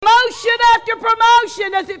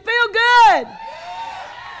Does it feel good?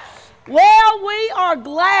 Well, we are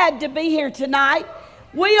glad to be here tonight.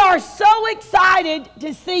 We are so excited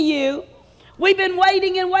to see you. We've been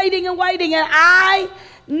waiting and waiting and waiting, and I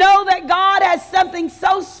know that God has something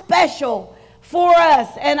so special for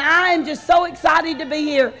us, and I am just so excited to be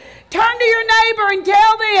here. Turn to your neighbor and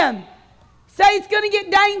tell them, say it's going to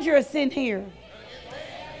get dangerous in here.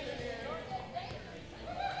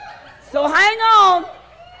 So hang on.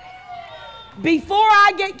 Before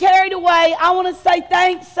I get carried away, I want to say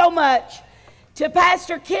thanks so much to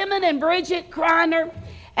Pastor Kimon and Bridget Kreiner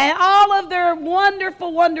and all of their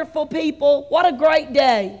wonderful, wonderful people. What a great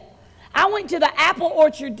day. I went to the apple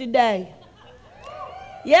orchard today.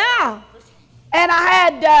 Yeah. And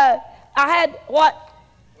I had what?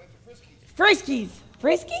 Friskies.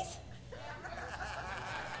 Friskies?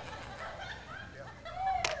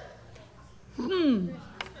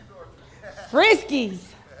 Friskies.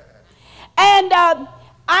 And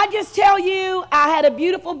I just tell you, I had a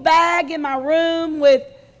beautiful bag in my room with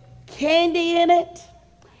candy in it.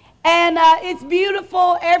 And it's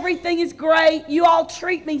beautiful. Everything is great. You all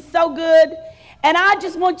treat me so good. And I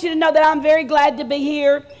just want you to know that I'm very glad to be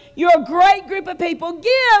here. You're a great group of people.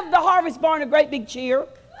 Give the Harvest Barn a great big cheer.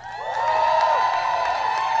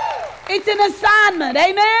 It's an assignment.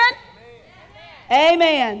 Amen?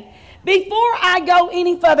 Amen. Before I go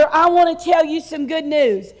any further, I want to tell you some good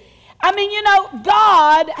news. I mean, you know,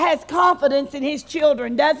 God has confidence in His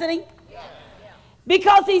children, doesn't He?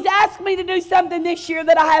 Because He's asked me to do something this year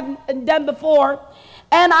that I haven't done before.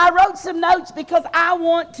 And I wrote some notes because I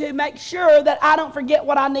want to make sure that I don't forget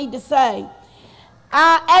what I need to say.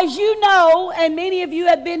 As you know, and many of you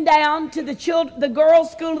have been down to the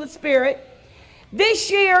Girls' School of the Spirit, this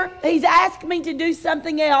year He's asked me to do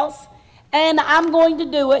something else, and I'm going to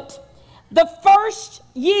do it. The first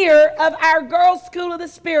year of our Girls' School of the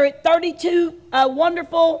Spirit, 32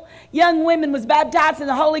 wonderful young women was baptized in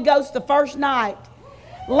the Holy Ghost the first night.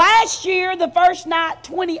 Last year, the first night,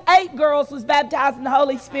 28 girls was baptized in the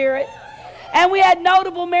Holy Spirit. And we had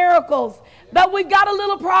notable miracles. But we've got a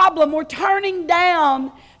little problem. We're turning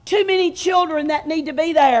down too many children that need to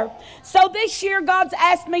be there. So this year, God's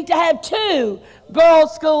asked me to have 2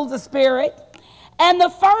 Girls' Schools of Spirit. And the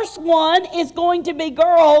first one is going to be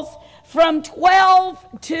girls from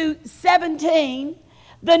 12 to 17.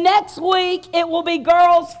 The next week, it will be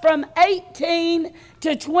girls from 18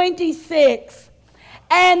 to 26.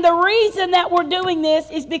 And the reason that we're doing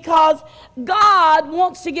this is because God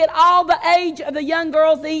wants to get all the age of the young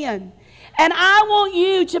girls in. And I want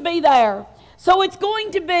you to be there. So it's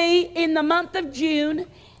going to be in the month of June.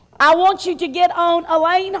 I want you to get on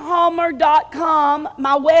ElaineHalmer.com,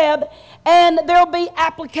 my web, and there'll be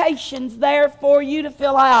applications there for you to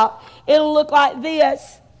fill out. It'll look like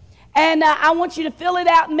this. And I want you to fill it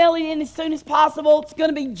out and mail it in as soon as possible. It's going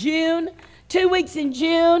to be June, 2 weeks in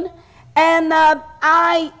June. And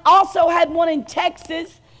I also had one in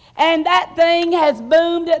Texas, and that thing has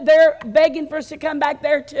boomed. They're begging for us to come back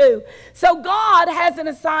there too. So God has an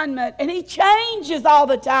assignment, and He changes all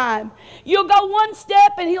the time. You'll go one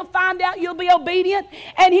step, and He'll find out you'll be obedient,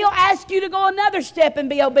 and He'll ask you to go another step and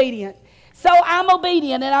be obedient. So I'm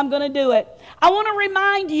obedient, and I'm going to do it. I want to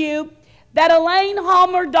remind you that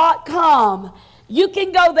ElaineHalmer.com, you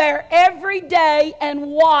can go there every day and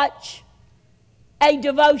watch a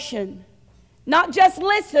devotion. Not just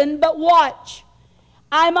listen, but watch.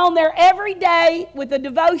 I'm on there every day with a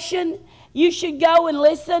devotion. You should go and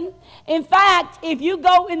listen. In fact, if you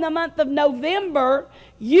go in the month of November,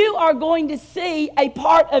 you are going to see a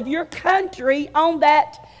part of your country on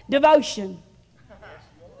that devotion.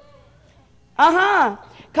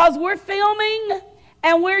 Because we're filming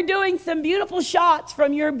and we're doing some beautiful shots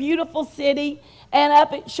from your beautiful city and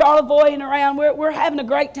up at Charlevoix and around. We're having a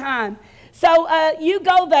great time. So you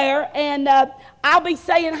go there, and I'll be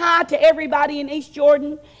saying hi to everybody in East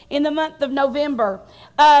Jordan in the month of November.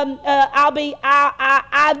 I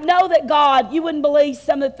know that God, you wouldn't believe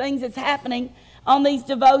some of the things that's happening on these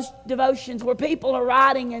devotions where people are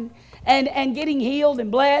writing and getting healed and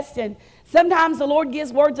blessed. And sometimes the Lord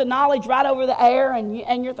gives words of knowledge right over the air,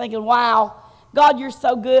 and you're thinking, wow, God, you're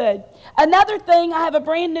so good. Another thing, I have a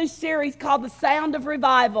brand new series called The Sound of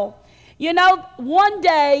Revival. You know, one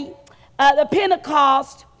day, the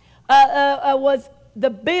Pentecost was the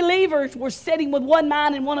believers were sitting with one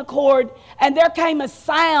mind and one accord, and there came a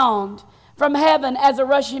sound from heaven as a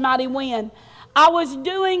rushing mighty wind. I was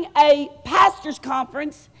doing a pastor's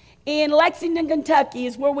conference in Lexington, Kentucky,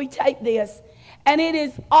 is where we tape this, and it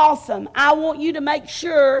is awesome. I want you to make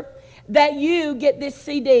sure that you get this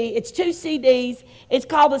CD. It's 2 CDs. It's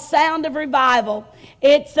called The Sound of Revival.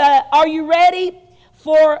 It's Are you ready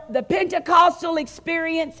for the Pentecostal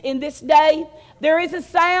experience in this day. There is a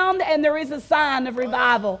sound and there is a sign of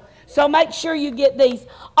revival. So make sure you get these.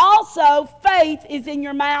 Also, faith is in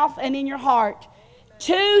your mouth and in your heart.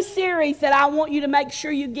 2 series that I want you to make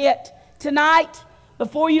sure you get tonight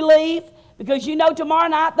before you leave, because you know tomorrow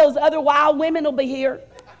night those other wild women will be here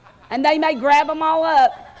and they may grab them all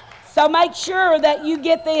up. So make sure that you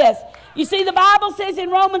get this. You see, the Bible says in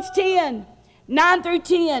Romans 10, 9 through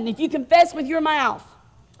 10, if you confess with your mouth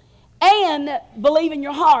and believe in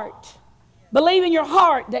your heart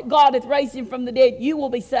that God hath raised him from the dead, you will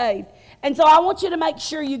be saved. And so I want you to make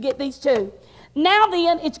sure you get these 2. Now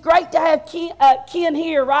then, it's great to have Ken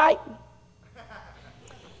here, right?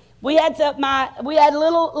 We had a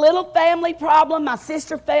little family problem. My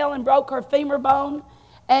sister fell and broke her femur bone,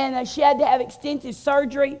 and she had to have extensive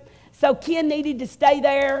surgery. So Ken needed to stay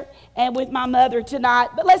there and with my mother tonight.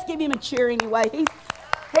 But let's give him a cheer anyway. He's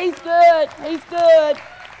good. He's good.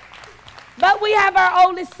 But we have our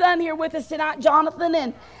oldest son here with us tonight,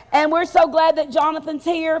 Jonathan, and we're so glad that Jonathan's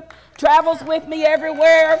here. Travels with me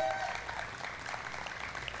everywhere.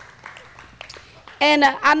 And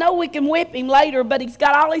I know we can whip him later, but he's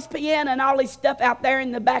got all his piano and all his stuff out there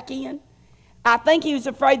in the back end. I think he was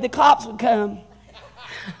afraid the cops would come.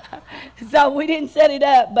 So we didn't set it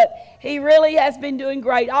up, but he really has been doing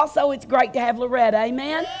great. Also, it's great to have Loretta.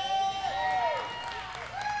 Amen?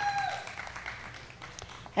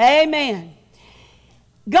 Amen.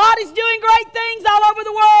 God is doing great things all over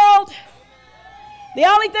the world. The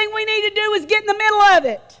only thing we need to do is get in the middle of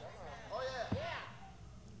it.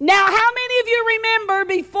 Now, how many of you remember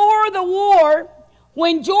before the war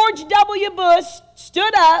when George W. Bush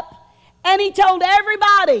stood up and he told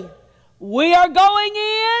everybody, we are going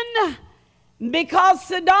in because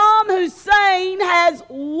Saddam Hussein has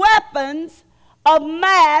weapons of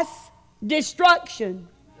mass destruction.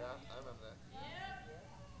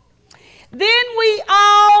 Then we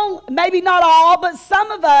all, maybe not all, but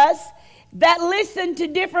some of us that listen to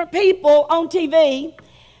different people on TV,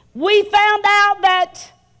 we found out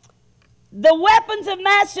that the weapons of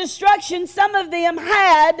mass destruction, some of them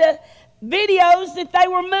had videos that they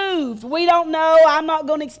were moved. We don't know. I'm not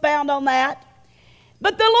going to expound on that.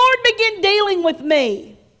 But the Lord began dealing with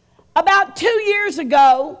me about 2 years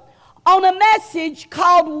ago on a message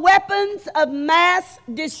called Weapons of Mass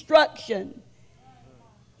Destruction.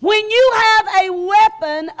 When you have a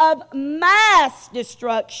weapon of mass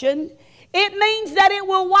destruction, it means that it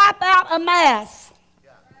will wipe out a mass.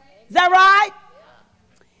 Is that right?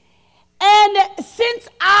 And since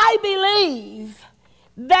I believe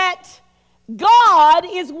that God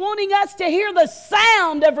is wanting us to hear the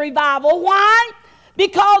sound of revival, why?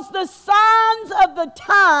 Because the signs of the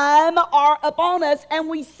time are upon us and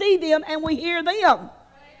we see them and we hear them.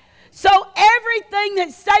 So everything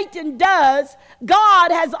that Satan does,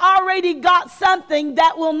 God has already got something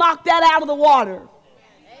that will knock that out of the water.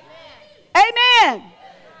 Amen.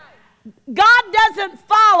 God doesn't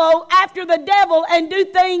follow after the devil and do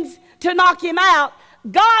things to knock him out.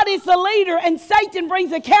 God is the leader and Satan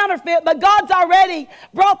brings a counterfeit, but God's already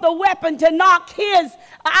brought the weapon to knock his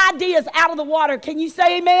ideas out of the water. Can you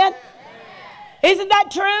say amen? Isn't that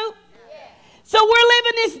true? So we're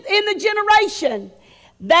living in the generation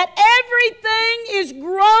that everything is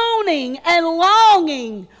groaning and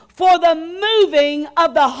longing for the moving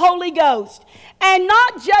of the Holy Ghost. And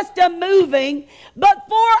not just a moving, but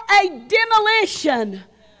for a demolition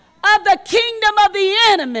of the kingdom of the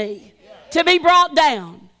enemy to be brought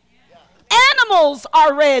down. Animals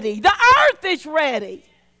are ready. The earth is ready.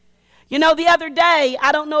 You know, the other day,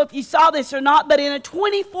 I don't know if you saw this or not, but in a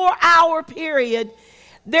 24-hour period,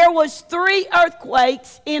 there was 3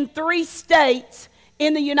 earthquakes in 3 states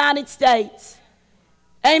in the United States.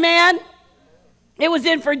 Amen? It was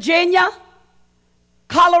in Virginia,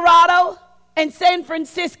 Colorado, and San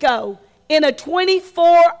Francisco in a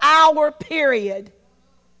 24-hour period.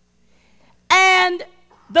 And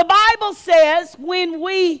the Bible says when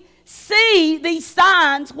we see these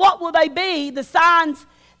signs, what will they be? The signs,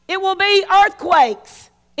 it will be earthquakes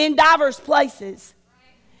in diverse places.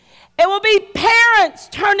 It will be parents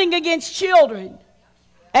turning against children.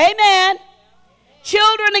 Amen.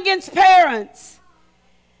 Children against parents.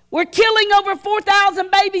 We're killing over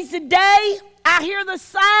 4,000 babies a day. I hear the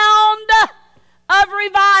sound of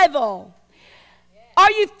revival.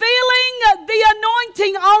 Are you feeling the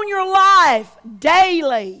anointing on your life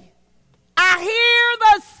daily? I hear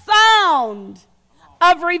the sound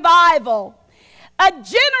of revival. A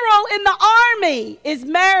general in the army is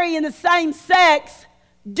marrying the same sex.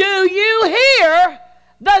 Do you hear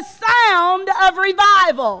the sound of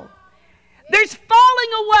revival? There's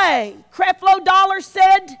falling away. Creflo Dollar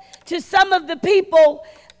said to some of the people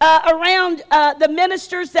around the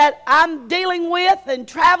ministers that I'm dealing with and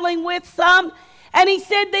traveling with some, and he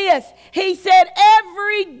said this. He said,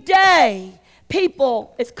 every day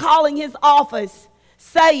people is calling his office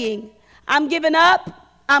saying, I'm giving up,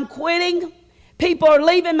 I'm quitting, people are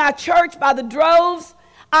leaving my church by the droves,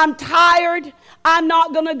 I'm tired, I'm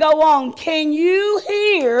not going to go on. Can you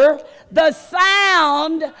hear the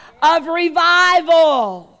sound of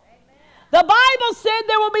revival? The Bible said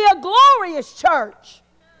there will be a glorious church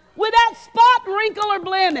without spot, wrinkle, or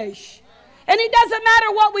blemish. And it doesn't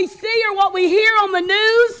matter what we see or what we hear on the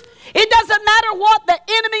news. It doesn't matter what the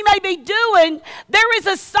enemy may be doing. There is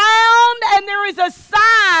a sound and there is a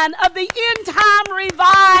sign of the end time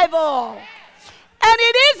revival. And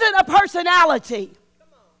it isn't a personality.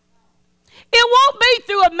 It won't be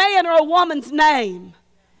through a man or a woman's name.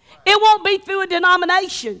 It won't be through a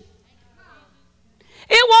denomination.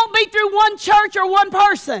 It won't be through one church or one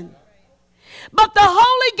person. But the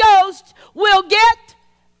Holy Ghost will get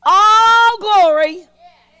all glory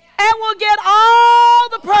and will get all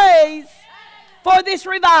the praise for this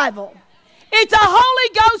revival. It's a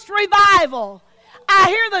Holy Ghost revival. I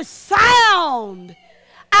hear the sound.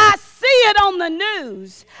 I see it on the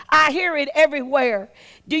news. I hear it everywhere.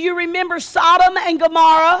 Do you remember Sodom and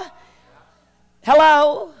Gomorrah?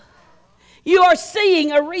 Hello? You are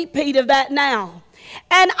seeing a repeat of that now.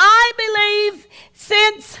 And I believe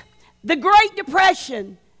since the Great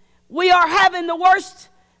Depression, we are having the worst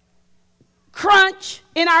crunch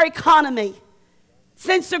in our economy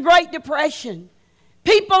since the Great Depression.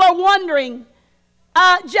 People are wondering,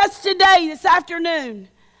 just today, this afternoon,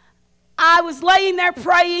 I was laying there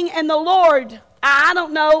praying, and the Lord, I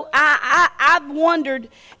don't know, I've wondered,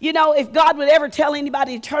 if God would ever tell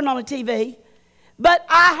anybody to turn on a TV. But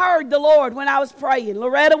I heard the Lord when I was praying.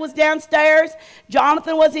 Loretta was downstairs.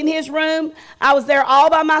 Jonathan was in his room. I was there all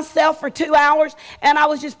by myself for 2 hours, and I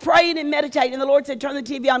was just praying and meditating. And the Lord said, turn the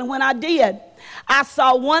TV on. And when I did, I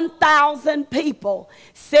saw 1,000 people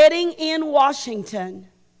sitting in Washington.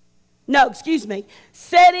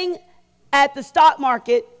 Sitting at the stock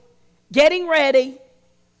market, getting ready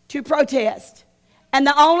to protest. And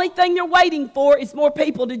the only thing they're waiting for is more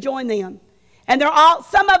people to join them. And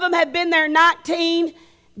some of them have been there 19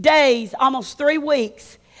 days, almost 3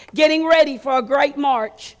 weeks, getting ready for a great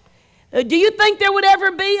march. Do you think there would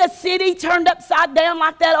ever be a city turned upside down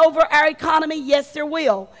like that over our economy? Yes, there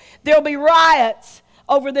will. There'll be riots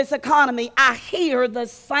over this economy. I hear the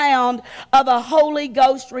sound of a Holy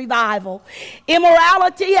Ghost revival.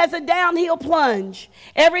 Immorality has a downhill plunge.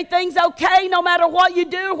 Everything's okay no matter what you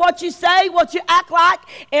do, what you say, what you act like.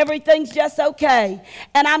 Everything's just okay.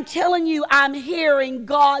 And I'm telling you, I'm hearing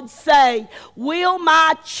God say, will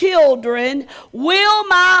my children, will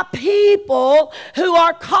my people who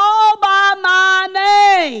are called by my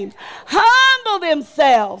name humble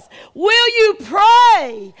themselves? Will you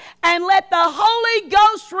pray and let the Holy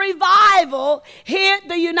Ghost revival hit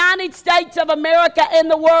the United States of America and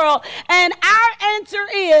the world? And our answer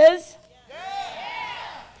is,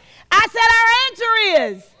 I said our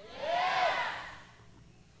answer is,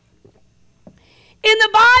 in the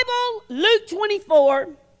Bible, Luke 24,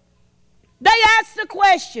 they asked the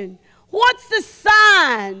question, what's the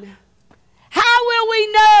sign? How will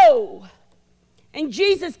we know? And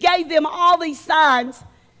Jesus gave them all these signs.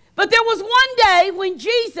 But there was one day when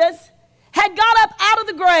Jesus had got up out of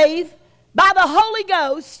the grave by the Holy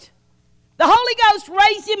Ghost. The Holy Ghost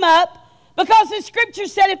raised him up because the scripture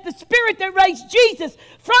said if the spirit that raised Jesus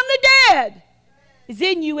from the dead is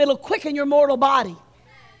in you, it'll quicken your mortal body.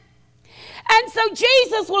 And so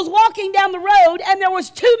Jesus was walking down the road, and there was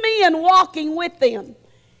 2 men walking with them.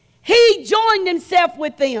 He joined himself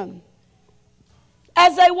with them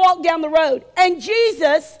as they walked down the road. And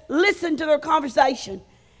Jesus listened to their conversation.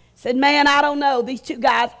 Said, man, I don't know. These 2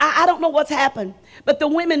 guys, I don't know what's happened. But the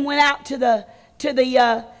women went out to the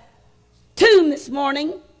tomb this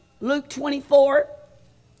morning, Luke 24.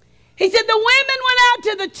 He said the women went out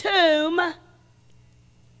to the tomb,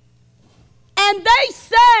 and they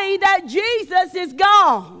say that Jesus is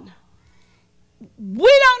gone.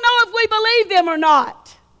 We don't know if we believe them or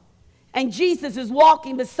not. And Jesus is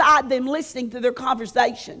walking beside them, listening to their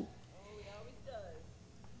conversation.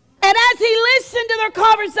 And as he listened to their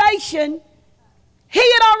conversation, he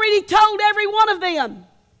had already told every one of them,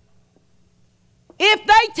 if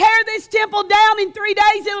they tear this temple down in 3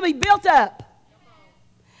 days, it'll be built up.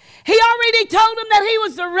 He already told them that he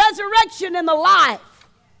was the resurrection and the life.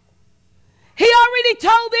 He already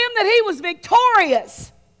told them that he was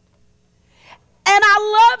victorious. And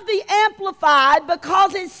I love the Amplified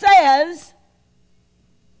because it says,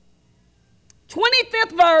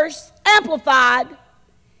 25th verse, Amplified.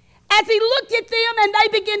 As he looked at them and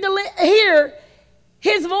they began to hear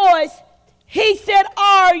his voice, he said,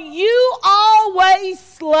 are you always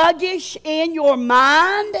sluggish in your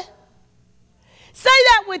mind? Say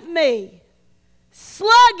that with me.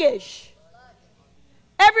 Sluggish.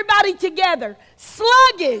 Everybody together.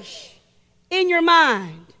 Sluggish in your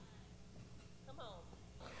mind.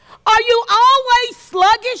 Are you always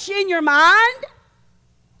sluggish in your mind?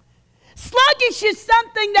 Sluggish is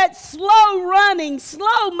something that's slow running,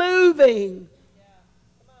 slow moving.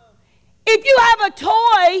 If you have a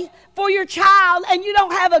toy for your child and you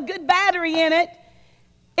don't have a good battery in it,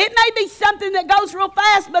 it may be something that goes real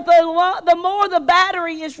fast, but the more the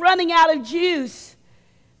battery is running out of juice,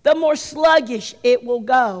 the more sluggish it will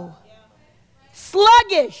go.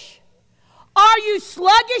 Sluggish. Are you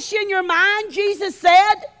sluggish in your mind, Jesus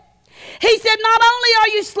said? He said, not only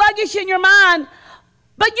are you sluggish in your mind,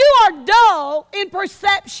 but you are dull in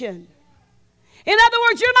perception. In other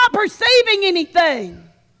words, you're not perceiving anything.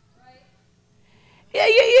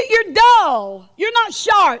 You're dull. You're not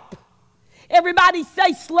sharp. Everybody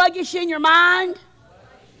say sluggish in your mind.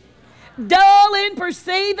 Dull in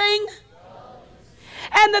perceiving.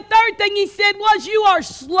 And the third thing he said was you are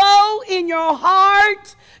slow in your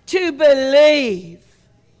heart to believe.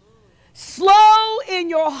 Slow in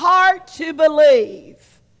your heart to believe.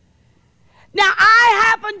 Now, I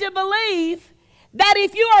happen to believe that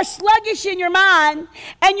if you are sluggish in your mind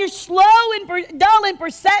and you're dull in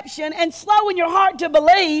perception and slow in your heart to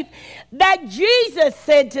believe, that Jesus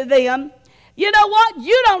said to them, you know what?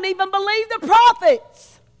 You don't even believe the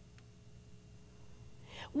prophets.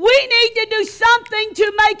 We need to do something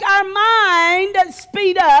to make our mind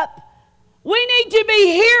speed up. We need to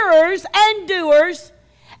be hearers and doers.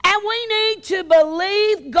 And we need to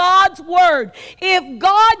believe God's word. If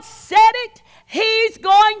God said it, He's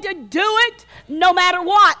going to do it no matter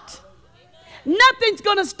what. Nothing's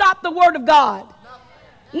going to stop the word of God.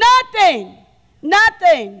 Nothing.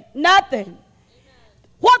 Nothing. Nothing.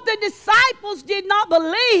 What the disciples did not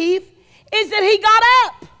believe is that He got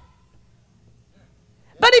up.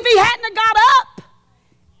 But if He hadn't have got up,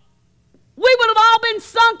 we would have all been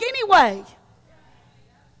sunk anyway.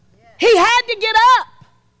 He had to get up.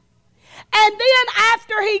 And then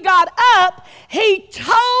after He got up, He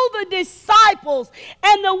told the disciples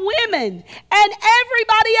and the women and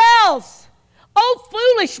everybody else, oh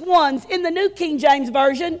foolish ones in the New King James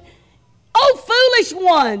Version, oh foolish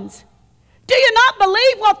ones, do you not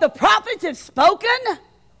believe what the prophets have spoken?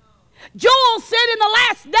 Joel said, in the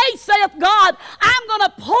last days, saith God, I'm going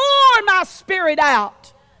to pour my Spirit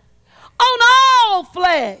out on all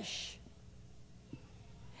flesh.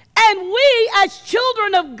 And we as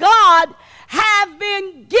children of God have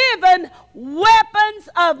been given weapons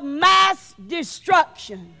of mass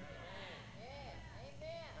destruction.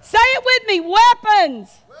 Say it with me, weapons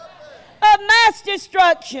of mass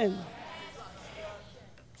destruction.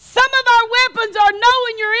 Some of our weapons are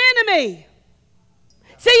knowing your enemy.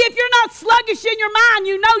 See, if you're not sluggish in your mind,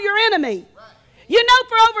 you know your enemy. You know,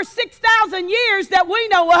 for over 6,000 years that we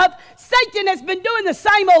know of, Satan has been doing the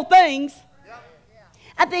same old things.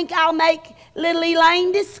 I think I'll make little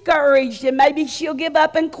Elaine discouraged and maybe she'll give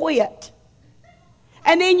up and quit.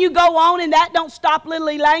 And then you go on and that don't stop little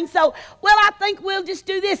Elaine. So, well, I think we'll just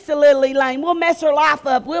do this to little Elaine. We'll mess her life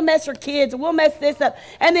up. We'll mess her kids. We'll mess this up.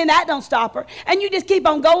 And then that don't stop her. And you just keep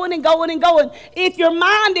on going and going and going. If your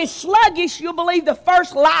mind is sluggish, you'll believe the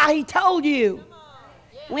first lie he told you.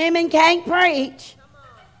 Women can't preach.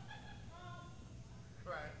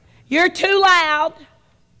 You're too loud.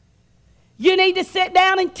 You need to sit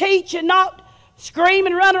down and teach and not scream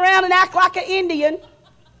and run around and act like an Indian.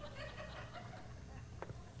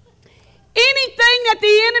 Anything that the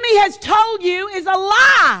enemy has told you is a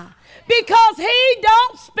lie because he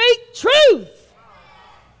don't speak truth.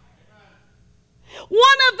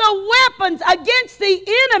 One of the weapons against the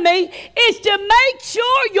enemy is to make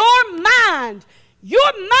sure your mind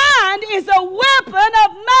is a weapon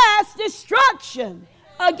of mass destruction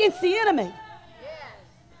against the enemy.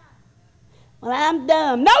 Well, I'm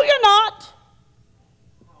dumb. No, you're not.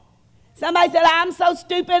 Somebody said, I'm so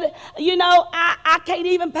stupid, you know, I can't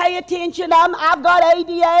even pay attention. I've got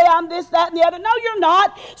ADA, I'm this, that, and the other. No, you're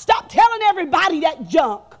not. Stop telling everybody that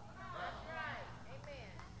junk.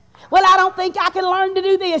 Well, I don't think I can learn to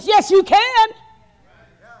do this. Yes, you can.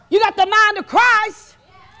 You got the mind of Christ.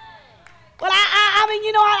 Well, I mean,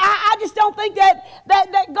 you know, I just don't think that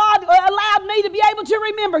God allowed me to be able to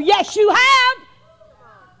remember. Yes, you have.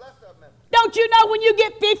 Don't you know when you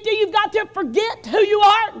get 50, you've got to forget who you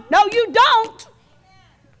are? No, you don't.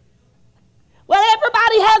 Well,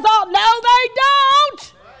 everybody has all. No, they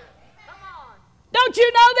don't. Don't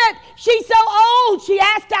you know that she's so old she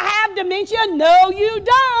has to have dementia? No, you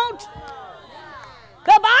don't.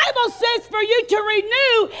 The Bible says for you to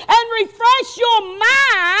renew and refresh your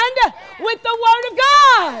mind with the Word of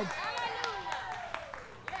God.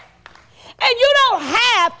 And you don't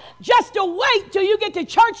have just to wait till you get to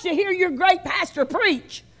church to hear your great pastor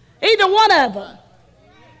preach. Either one of them.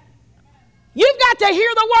 You've got to hear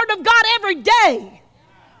the Word of God every day.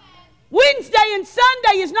 Wednesday and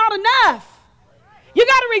Sunday is not enough. You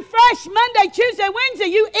got to refresh Monday, Tuesday, Wednesday.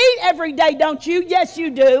 You eat every day, don't you? Yes, you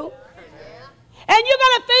do. And you're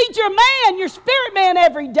going to feed your man, your spirit man,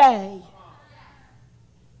 every day.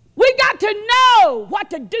 We've got to know what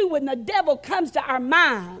to do when the devil comes to our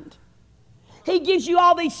mind. He gives you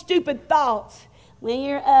all these stupid thoughts. Well,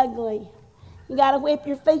 you're ugly. You got to whip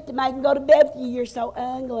your feet to make them go to bed with you. You're so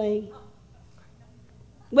ugly.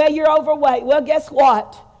 Well, you're overweight. Well, guess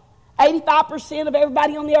what? 85% of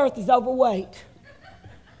everybody on the earth is overweight.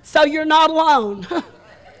 So you're not alone.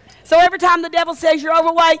 So every time the devil says you're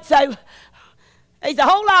overweight, say, there's a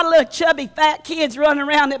whole lot of little chubby fat kids running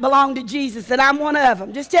around that belong to Jesus, and I'm one of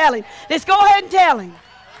them. Just tell him. Just go ahead and tell him.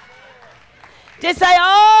 Just say,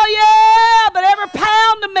 oh yeah, but every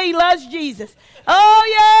pound of me loves Jesus. Oh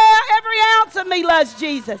yeah, every ounce of me loves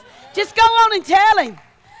Jesus. Just go on and tell him.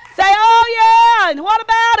 Say, oh yeah, and what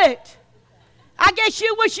about it? I guess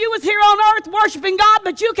you wish you was here on earth worshiping God,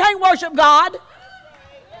 but you can't worship God.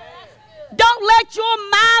 Don't let your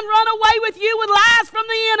mind run away with you with lies from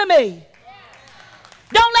the enemy.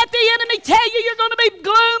 Don't let the enemy tell you you're going to be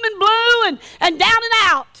gloom and blue and down and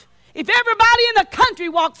out. If everybody in the country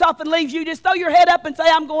walks off and leaves you, just throw your head up and say,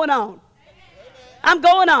 I'm going on. I'm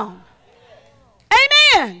going on.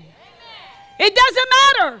 Amen. It doesn't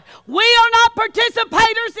matter. We are not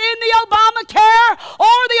participators in the Obamacare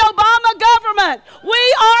or the Obama government.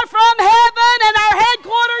 We are from heaven and our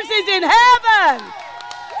headquarters is in heaven.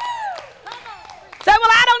 Say,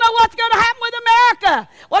 well, I don't know what's going to happen with America.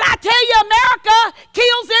 Well, I tell you, America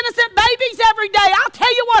kills innocent babies every day. I'll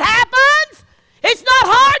tell you what happens. It's not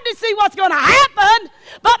hard to see what's going to happen,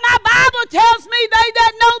 but my Bible tells me they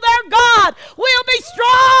that know their God will be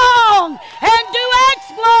strong and do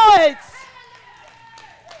exploits.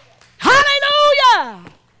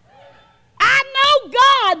 Hallelujah. I know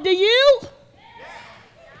God, do you?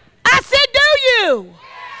 I said, do you?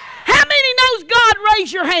 How many knows God?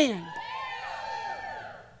 Raise your hand.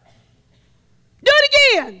 Do it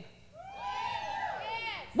again.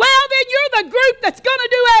 Well, then you're the group that's going to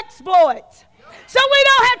do exploits. So we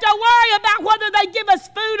don't have to worry about whether they give us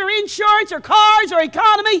food or insurance or cars or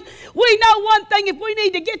economy. We know one thing, if we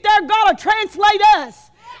need to get there, God will translate us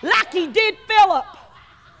like he did Philip.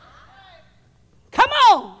 Come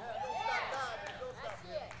on.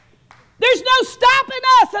 There's no stopping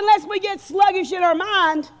us unless we get sluggish in our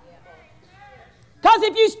mind. Because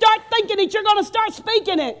if you start thinking it, you're going to start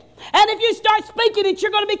speaking it. And if you start speaking it,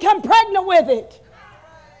 you're going to become pregnant with it.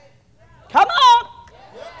 Come on.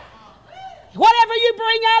 Whatever you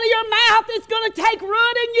bring out of your mouth, it's going to take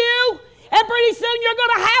root in you. And pretty soon you're going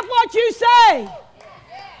to have what you say.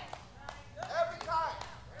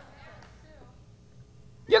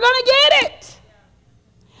 You're going to get it.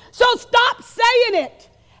 So stop saying it.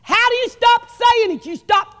 How do you stop saying it? You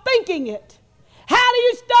stop thinking it. How do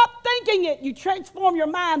you stop thinking it? You transform your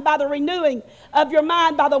mind by the renewing of your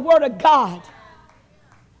mind by the Word of God.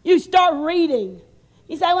 You start reading.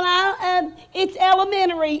 You say, well, it's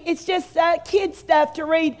elementary. It's just kid stuff to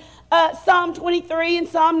read Psalm 23 and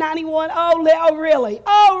Psalm 91. Oh, really?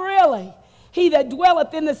 Oh, really? He that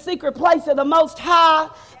dwelleth in the secret place of the Most High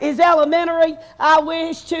is elementary. I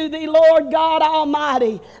wish to the Lord God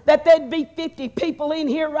Almighty that there'd be 50 people in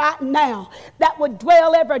here right now that would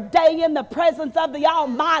dwell every day in the presence of the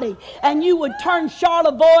Almighty, and you would turn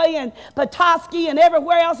Charlevoix and Petoskey and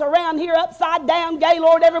everywhere else around here upside down,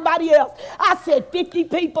 Gaylord, everybody else. I said 50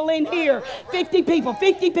 people in here. 50 people,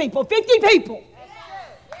 50 people, 50 people.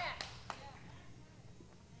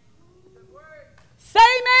 Say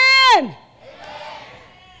amen.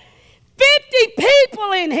 50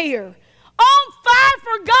 people in here on fire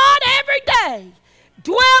for God every day,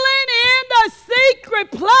 dwelling in the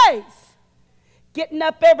secret place, getting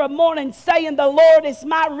up every morning saying, the Lord is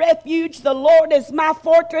my refuge, the Lord is my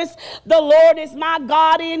fortress, the Lord is my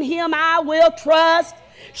God, in him I will trust.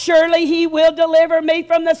 Surely he will deliver me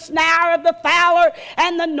from the snare of the fowler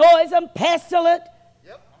and the noisome pestilence.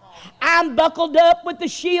 I'm buckled up with the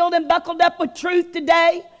shield and buckled up with truth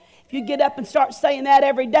today. If you get up and start saying that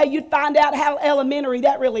every day, you'd find out how elementary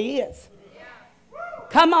that really is.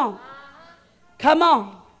 Come on. Come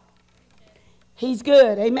on. He's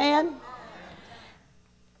good. Amen.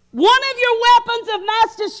 One of your weapons of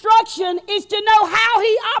mass destruction is to know how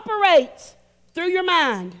he operates. Through your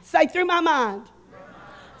mind. Say, through my mind.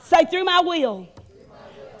 Say, through my will.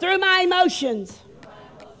 Through my emotions.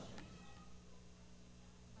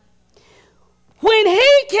 When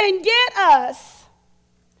he can get us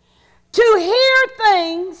to hear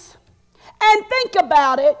things and think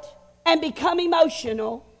about it and become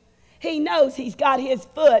emotional, he knows he's got his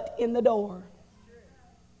foot in the door.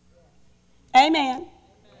 Amen.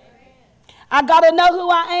 I've got to know who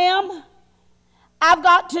I am. I've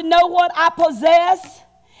got to know what I possess.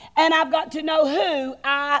 And I've got to know who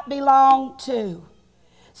I belong to.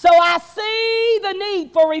 So I see the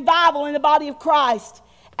need for revival in the body of Christ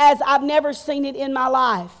as I've never seen it in my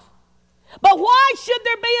life. But why should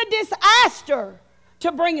there be a disaster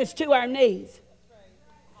to bring us to our knees?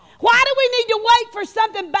 Why do we need to wait for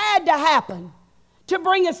something bad to happen to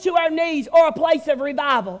bring us to our knees or a place of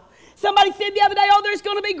revival? Somebody said the other day, oh, there's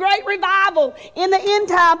going to be great revival in the end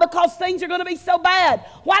time because things are going to be so bad.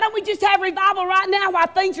 Why don't we just have revival right now while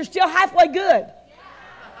things are still halfway good?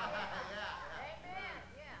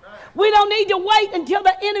 We don't need to wait until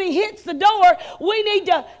the enemy hits the door. We need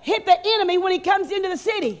to hit the enemy when he comes into the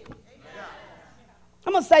city.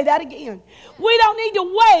 I'm going to say that again. We don't need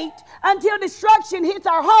to wait until destruction hits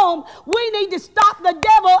our home. We need to stop the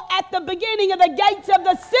devil at the beginning of the gates of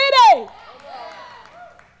the city.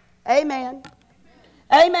 Amen.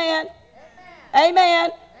 Amen.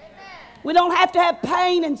 Amen. We don't have to have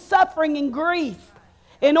pain and suffering and grief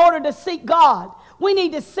in order to seek God. We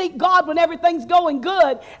need to seek God when everything's going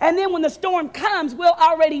good. And then when the storm comes, we'll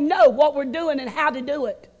already know what we're doing and how to do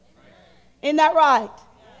it. Isn't that right?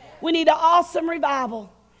 We need an awesome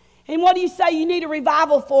revival. And what do you say you need a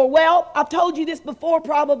revival for? Well, I've told you this before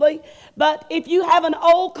probably, but if you have an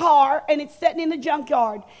old car and it's sitting in the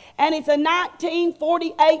junkyard and it's a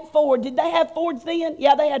 1948 Ford. Did they have Fords then?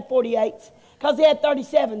 Yeah, they had 48s because they had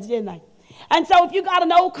 37s, didn't they? And so if you got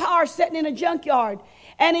an old car sitting in a junkyard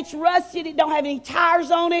and it's rusted, it don't have any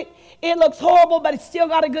tires on it, it looks horrible, but it's still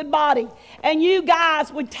got a good body. And you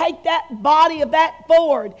guys would take that body of that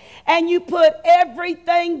Ford and you put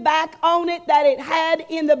everything back on it that it had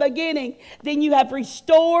in the beginning. Then you have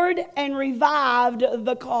restored and revived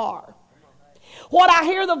the car. What I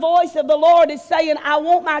hear the voice of the Lord is saying, I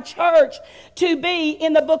want my church to be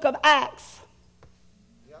in the book of Acts.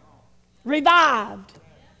 Revived.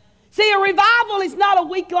 See, a revival is not a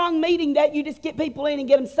week-long meeting that you just get people in and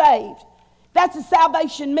get them saved. That's a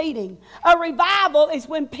salvation meeting. A revival is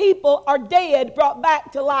when people are dead, brought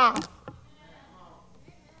back to life.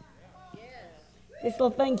 This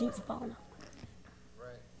little thing keeps falling off.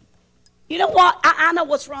 You know what? I know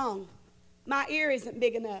what's wrong. My ear isn't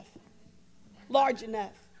big enough, large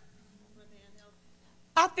enough.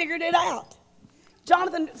 I figured it out.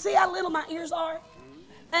 Jonathan, see how little my ears are?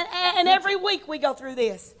 And every week we go through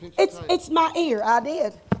this. It's my ear. I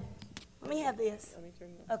did. Let me have this.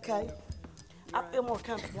 Okay. I feel more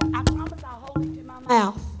comfortable. I promise I'll hold it to my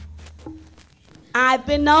mouth. I've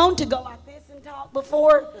been known to go like this and talk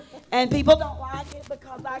before, and people don't like it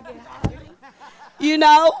because I get happy. You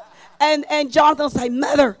know? And Jonathan will say,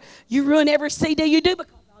 Mother, you ruin every CD you do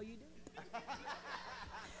because all you do.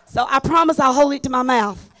 So I promise I'll hold it to my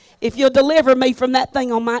mouth if you'll deliver me from that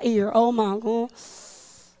thing on my ear. Oh, my God.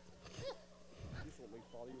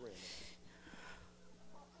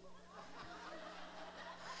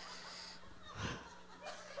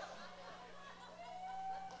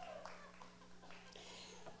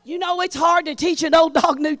 You know, it's hard to teach an old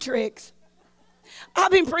dog new tricks. I've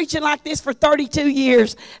been preaching like this for 32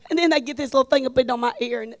 years, and then they get this little thing up in on my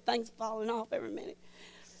ear, and the thing's falling off every minute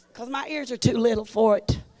because my ears are too little for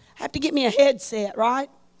it. I have to get me a headset, right?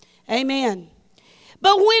 Amen.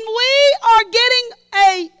 But when we are getting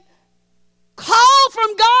a call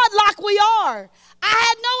from God like we are, I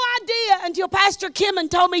had no idea until Pastor Kimman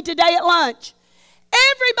told me today at lunch.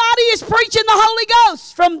 Everybody is preaching the Holy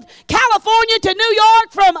Ghost from California to New York,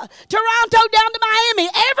 from Toronto down to Miami.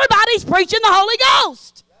 Everybody's preaching the Holy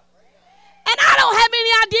Ghost. And I don't have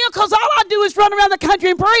any idea because all I do is run around the country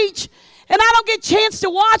and preach. And I don't get a chance to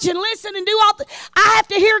watch and listen and do all I have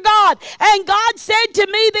to hear God. And God said to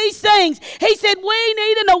me these things. He said, we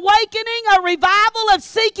need an awakening, a revival of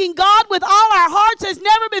seeking God with all our hearts as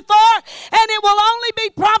never before. And it will only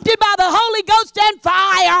be prompted by the Holy Ghost and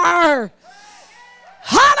fire.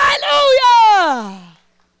 Hallelujah!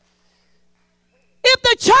 If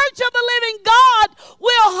the church of the living God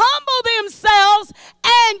will humble themselves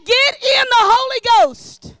and get in the Holy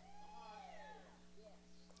Ghost.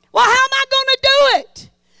 Well, how am I going to do it?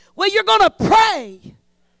 Well, you're going to pray.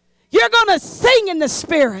 You're going to sing in the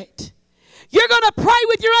Spirit. You're going to pray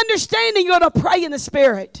with your understanding. You're going to pray in the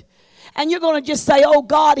Spirit. And you're going to just say, oh,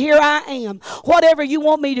 God, here I am. Whatever you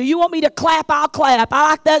want me to. You want me to clap, I'll clap. I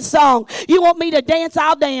like that song. You want me to dance,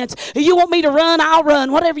 I'll dance. You want me to run, I'll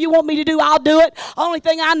run. Whatever you want me to do, I'll do it. Only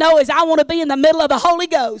thing I know is I want to be in the middle of the Holy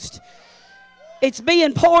Ghost. It's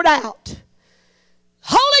being poured out.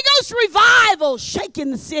 Holy Ghost revival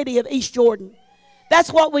shaking the city of East Jordan.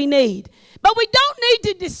 That's what we need. But we don't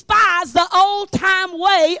need to despise the old-time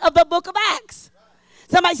way of the book of Acts.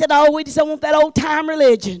 Somebody said, oh, we just don't want that old-time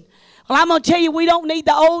religion. Well, I'm going to tell you, we don't need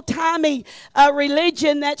the old-timey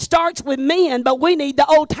religion that starts with men, but we need the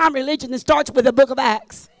old-time religion that starts with the book of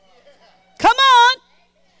Acts. Come on.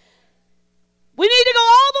 We need to go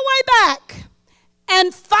all the way back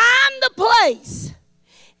and find the place.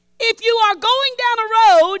 If you are going down a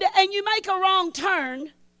road and you make a wrong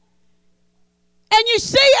turn, and you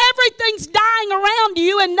see everything's dying around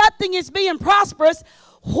you and nothing is being prosperous,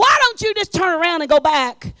 why don't you just turn around and go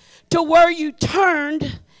back to where you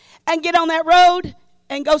turned and get on that road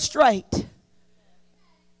and go straight?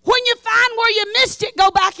 When you find where you missed it,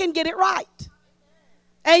 go back and get it right.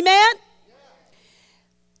 Amen?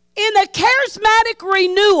 In the charismatic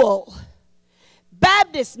renewal,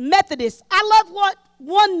 Baptist, Methodist, I love what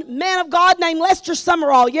one man of God named Lester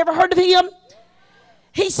Summerall, you ever heard of him?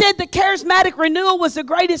 He said the charismatic renewal was the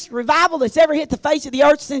greatest revival that's ever hit the face of the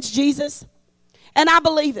earth since Jesus. And I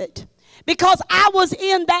believe it. Because I was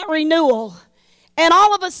in that renewal. And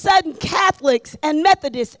all of a sudden, Catholics and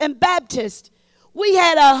Methodists and Baptists, we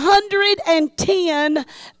had 110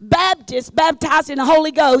 Baptists baptized in the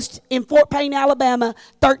Holy Ghost in Fort Payne, Alabama,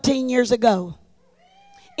 13 years ago.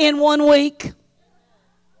 In 1 week.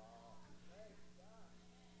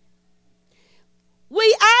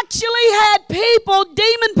 We actually had people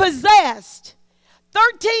demon-possessed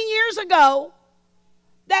 13 years ago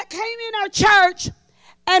that came in our church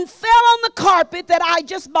and fell on the carpet that I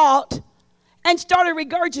just bought and started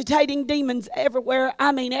regurgitating demons everywhere,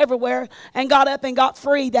 everywhere, and got up and got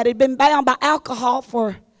free that had been bound by alcohol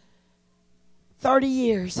for 30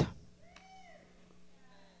 years.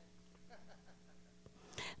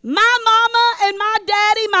 My mama and my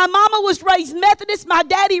daddy, my mama was raised Methodist, my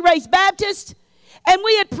daddy raised Baptist. And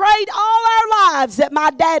we had prayed all our lives that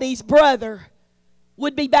my daddy's brother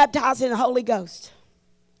would be baptized in the Holy Ghost.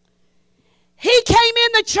 He came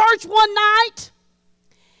in the church one night,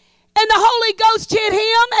 and the Holy Ghost hit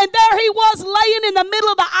him, and there he was laying in the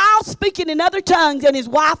middle of the aisle speaking in other tongues, and his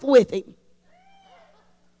wife with him.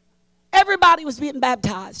 Everybody was being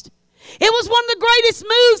baptized. It was one of the greatest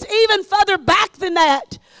moves even further back than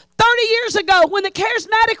that. 30 years ago when the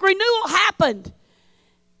charismatic renewal happened,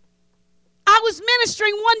 I was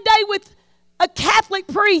ministering one day with a Catholic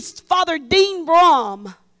priest, Father Dean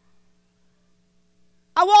Brom.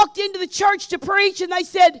 I walked into the church to preach, and they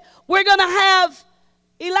said, we're going to have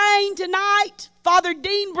Elaine tonight, Father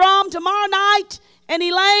Dean Brom tomorrow night, and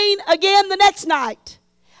Elaine again the next night.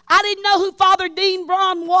 I didn't know who Father Dean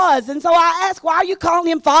Brom was, and so I asked, why are you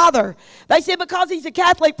calling him Father? They said, because he's a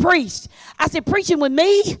Catholic priest. I said, preaching with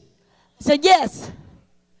me? I said, yes.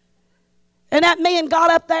 And that man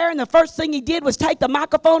got up there, and the first thing he did was take the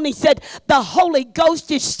microphone, and he said, the Holy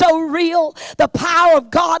Ghost is so real. The power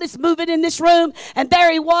of God is moving in this room. And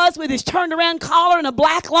there he was with his turned around collar and a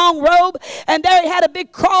black long robe. And there he had a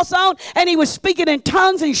big cross on, and he was speaking in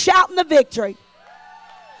tongues and shouting the victory.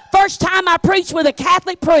 First time I preached with a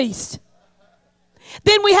Catholic priest.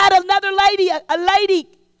 Then we had another lady, a lady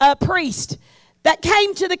priest that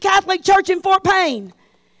came to the Catholic church in Fort Payne.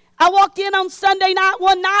 I walked in on Sunday night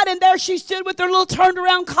one night, and there she stood with her little turned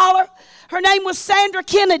around collar. Her name was Sandra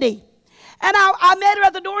Kennedy. And I met her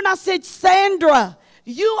at the door, and I said, Sandra,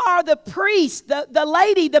 you are the priest, the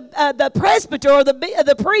lady, the presbyter, or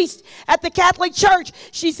the priest at the Catholic church.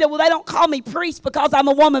 She said, well, they don't call me priest because I'm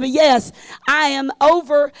a woman. But yes, I am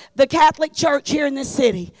over the Catholic church here in this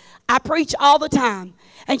city. I preach all the time.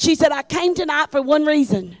 And she said, I came tonight for one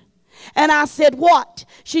reason. And I said, what?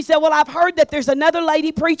 She said, well, I've heard that there's another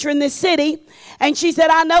lady preacher in this city. And she said,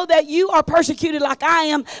 I know that you are persecuted like I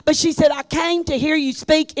am. But she said, I came to hear you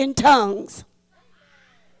speak in tongues.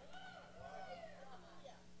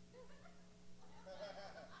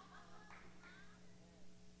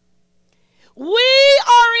 We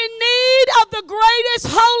are in need of the greatest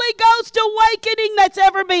Holy Ghost awakening that's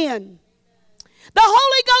ever been. The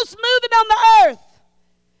Holy Ghost moving on the earth.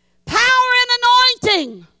 Power and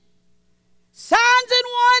anointing. Signs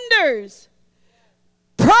and wonders.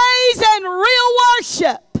 Praise and real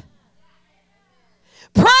worship.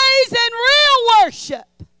 Praise and real worship.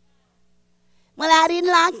 Well, I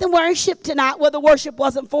didn't like the worship tonight. Well, the worship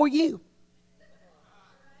wasn't for you.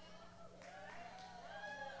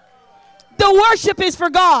 The worship is for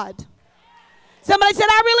God. Somebody said,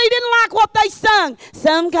 I really didn't like what they sung.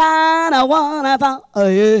 Some kind of wonderful.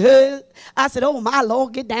 I said, oh, my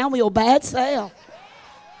Lord, get down with your bad self.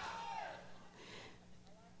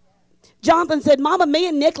 Jonathan said, Mama, me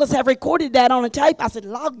and Nicholas have recorded that on a tape. I said,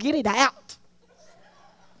 Lord, get it out.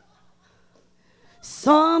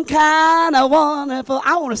 Some kind of wonderful.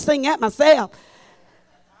 I want to sing that myself.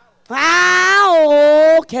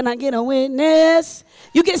 Oh, can I get a witness?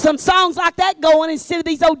 You get some songs like that going instead of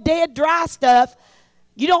these old dead, dry stuff.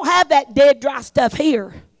 You don't have that dead, dry stuff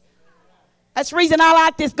here. That's the reason I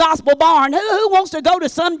like this gospel barn. Who wants to go to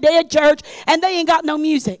some dead church and they ain't got no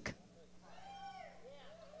music?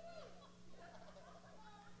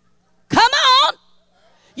 Come on.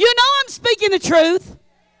 You know I'm speaking the truth.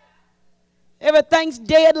 Everything's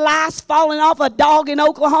dead, lice falling off a dog in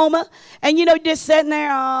Oklahoma. And you know, just sitting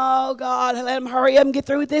there, oh God, let them hurry up and get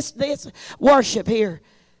through with this worship here.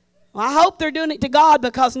 Well, I hope they're doing it to God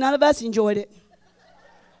because none of us enjoyed it.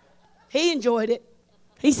 He enjoyed it.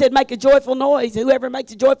 He said, make a joyful noise. Whoever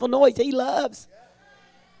makes a joyful noise, he loves.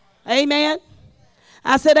 Amen.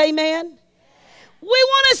 I said, amen. We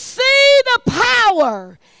want to see the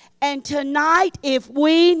power. And tonight, if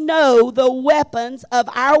we know the weapons of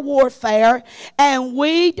our warfare and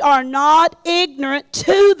we are not ignorant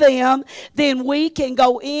to them, then we can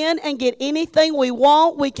go in and get anything we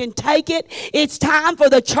want. We can take it. It's time for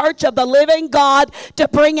the church of the living God to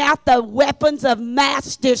bring out the weapons of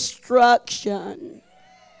mass destruction.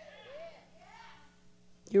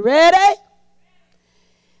 You ready?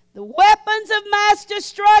 The weapons of mass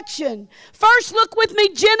destruction. First, look with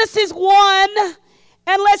me, Genesis 1.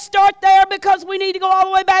 And let's start there because we need to go all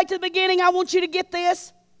the way back to the beginning. I want you to get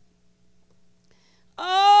this.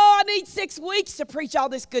 Oh, I need 6 weeks to preach all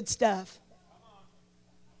this good stuff.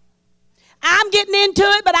 I'm getting into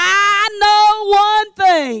it, but I know one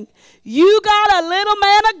thing. You got a little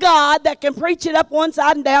man of God that can preach it up one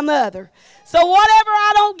side and down the other. So whatever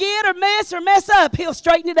I don't get or mess up, he'll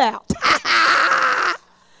straighten it out.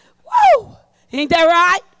 Woo! Ain't that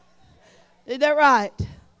right? Ain't that right?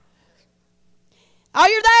 Are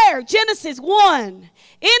you there? Genesis 1. In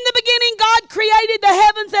the beginning, God created the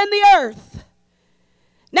heavens and the earth.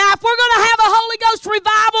 Now, if we're going to have a Holy Ghost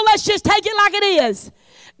revival, let's just take it like it is.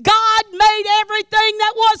 God made everything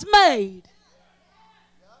that was made.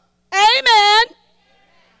 Amen.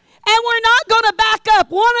 And we're not going to back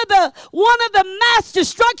up. One of the mass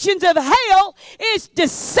destructions of hell is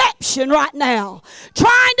deception right now.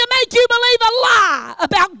 Trying to make you believe a lie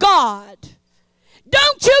about God.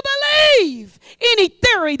 Don't you believe any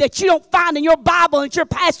theory that you don't find in your Bible and your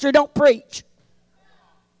pastor don't preach.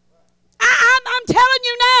 I'm telling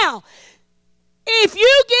you now, if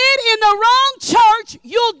you get in the wrong church,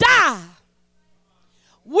 you'll die.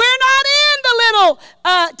 We're not in the little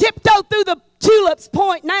tiptoe through the tulips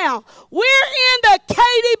point now. We're in the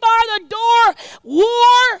Katie bar the door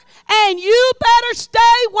war, and you better stay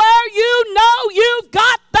where you know you've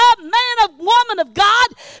got the man of woman of God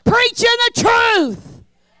preaching the truth.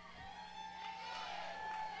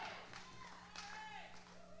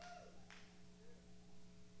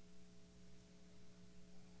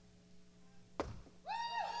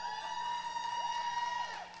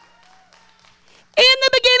 In the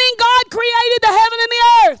beginning, God created the heaven and the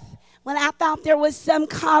earth. When I thought there was some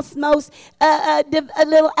cosmos, a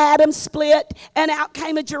little atom split, and out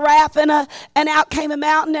came a giraffe, and out came a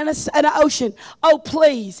mountain and an ocean. Oh,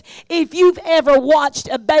 please, if you've ever watched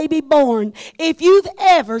a baby born, if you've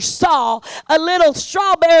ever saw a little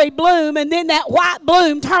strawberry bloom and then that white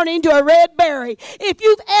bloom turn into a red berry, if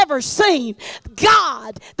you've ever seen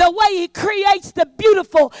God, the way He creates the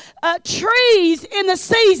beautiful trees in the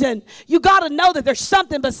season, you got to know that there's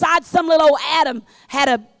something besides some little old atom had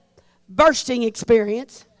a bursting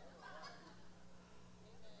experience.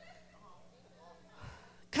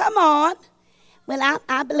 Come on. Well,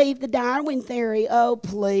 I believe the Darwin theory. Oh,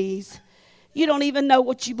 please. You don't even know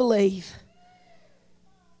what you believe.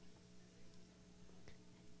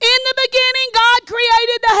 In the beginning, God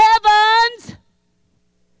created the heavens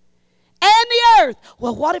and the earth.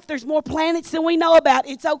 Well, what if there's more planets than we know about?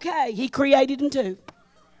 It's okay. He created them too.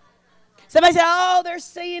 Somebody said, "Oh, they're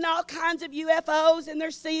seeing all kinds of UFOs and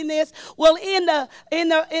they're seeing this." Well, in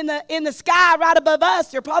the sky right above us,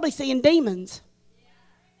 they're probably seeing demons.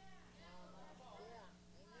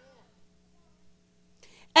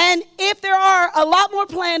 And if there are a lot more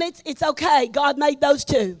planets, it's okay. God made those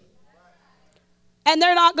too. And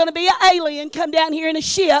they're not going to be an alien come down here in a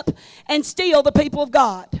ship and steal the people of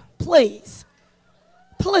God. Please.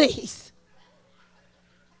 Please.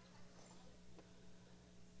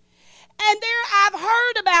 And I've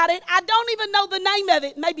heard about it. I don't even know the name of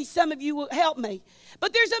it. Maybe some of you will help me.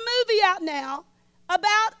 But there's a movie out now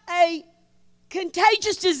about a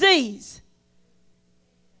contagious disease.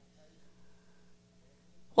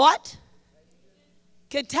 What?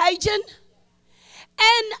 Contagion?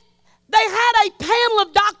 And they had a panel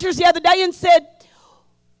of doctors the other day and said,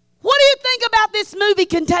 what do you think about this movie,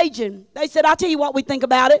 Contagion? They said, I'll tell you what we think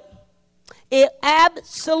about it. It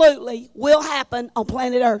absolutely will happen on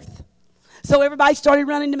planet Earth. So everybody started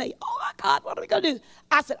running to me. Oh, my God, what are we going to do?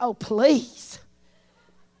 I said, oh, please.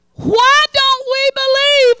 Why don't we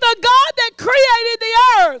believe the God that created the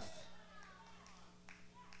earth?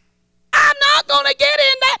 I'm not going to get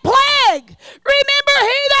in that plague. Remember,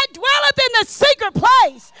 he that dwelleth in the secret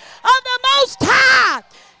place of the Most High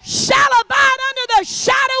shall abide under the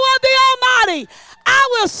shadow of the Almighty. I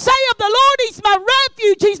will say of the Lord, he's my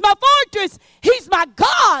refuge, he's my fortress, he's my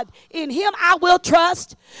God. In him I will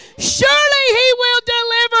trust. Surely he will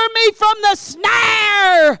deliver me from the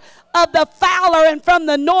snare of the fowler and from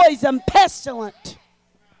the noisome pestilent.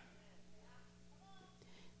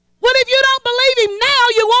 What if you don't believe him now,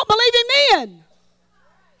 you won't believe him then?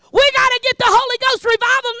 We got to get the Holy Ghost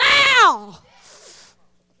revival now.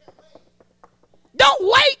 Don't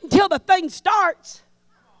wait until the thing starts.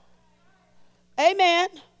 Amen.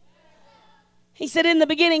 He said, in the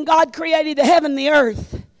beginning, God created the heaven and the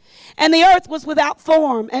earth. And the earth was without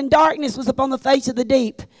form, and darkness was upon the face of the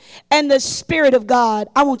deep. And the Spirit of God,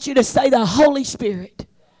 I want you to say the Holy Spirit.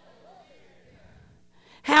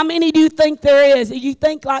 How many do you think there is? Do you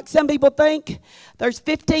think like some people think? There's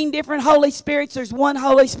 15 different Holy Spirits. There's one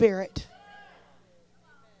Holy Spirit.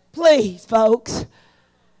 Please, folks.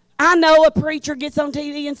 I know a preacher gets on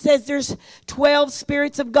TV and says there's 12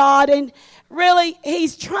 spirits of God, and really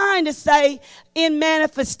he's trying to say in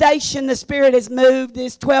manifestation the Spirit has moved.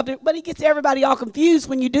 There's 12, but he gets everybody all confused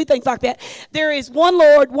when you do things like that. There is one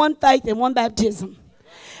Lord, one faith, and one baptism.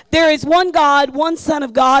 There is one God, one Son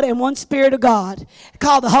of God, and one Spirit of God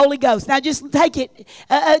called the Holy Ghost. Now just take it,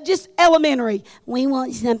 just elementary. We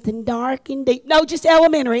want something dark and deep. No, just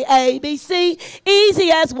elementary. A, B, C,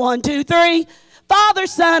 easy as 1, 2, 3. Father,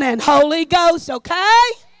 Son, and Holy Ghost, okay?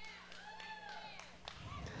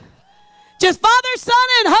 Just Father, Son,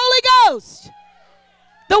 and Holy Ghost.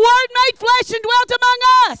 The Word made flesh and dwelt among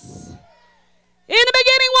us. In the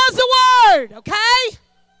beginning was the Word, okay?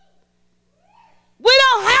 We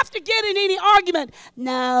don't have to get in any argument.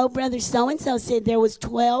 No, Brother so-and-so said there was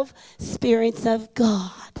 12 spirits of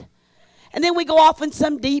God. And then we go off in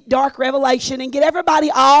some deep, dark revelation and get everybody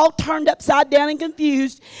all turned upside down and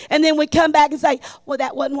confused. And then we come back and say, well,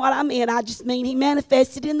 that wasn't what I meant. I just mean he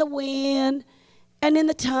manifested in the wind and in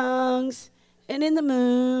the tongues and in the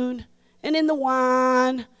moon and in the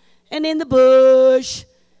wine and in the bush.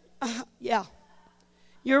 Yeah,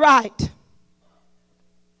 you're right.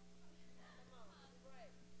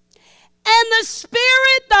 And the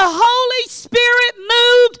Spirit, the Holy Spirit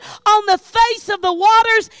moved on the face of the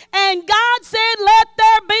waters, and God said, let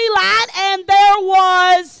there be light, and there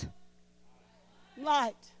was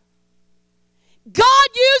light. God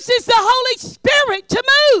uses the Holy Spirit to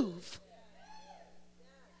move.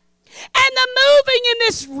 And the moving in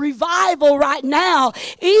this revival right now,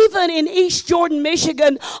 even in East Jordan,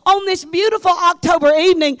 Michigan, on this beautiful October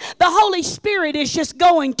evening, the Holy Spirit is just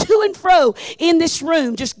going to and fro in this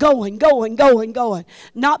room, just going.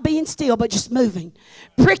 Not being still, but just moving.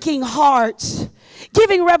 Pricking hearts,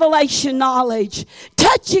 giving revelation knowledge,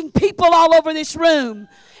 touching people all over this room.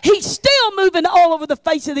 He's still moving all over the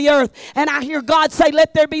face of the earth. And I hear God say,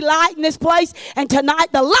 let there be light in this place. And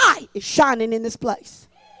tonight the light is shining in this place.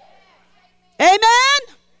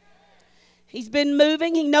 Amen. He's been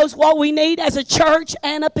moving. He knows what we need as a church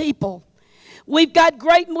and a people. We've had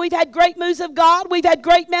great moves of God. We've had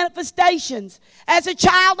great manifestations. As a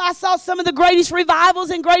child, I saw some of the greatest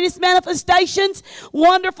revivals and greatest manifestations.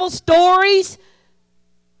 Wonderful stories.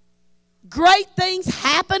 Great things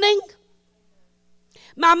happening.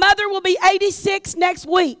 My mother will be 86 next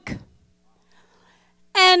week.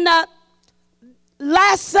 And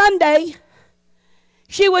last Sunday,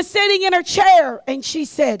 she was sitting in her chair, and she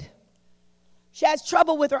said, she has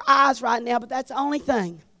trouble with her eyes right now, but that's the only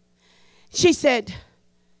thing. She said,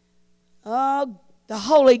 oh, the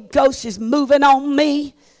Holy Ghost is moving on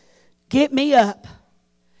me. Get me up.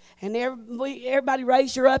 And everybody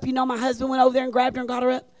raised her up. You know, my husband went over there and grabbed her and got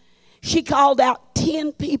her up. She called out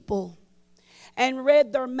 10 people and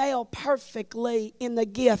read their mail perfectly in the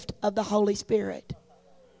gift of the Holy Spirit.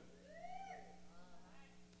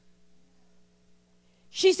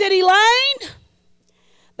 She said, Elaine,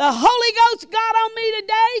 the Holy Ghost got on me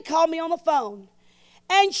today. Called me on the phone.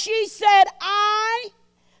 And she said, I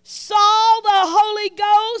saw the Holy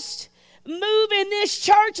move in this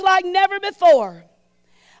church like never before.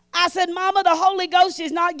 I said, Mama, the Holy Ghost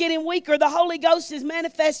is not getting weaker. The Holy Ghost is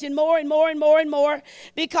manifesting more and more and more and more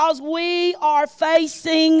because we are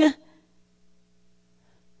facing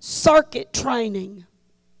circuit training.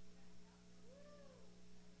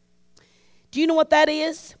 Do you know what that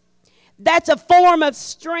is? That's a form of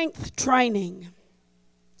strength training.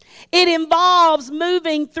 It involves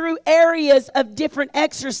moving through areas of different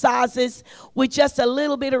exercises with just a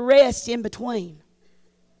little bit of rest in between.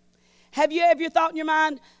 Have you ever thought in your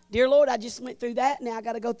mind, dear Lord, I just went through that. Now I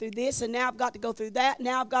got to go through this. And now I've got to go through that.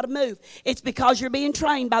 Now I've got to move. It's because you're being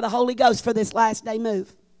trained by the Holy Ghost for this last day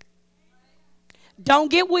move.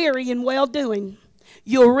 Don't get weary in well-doing.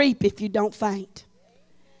 You'll reap if you don't faint.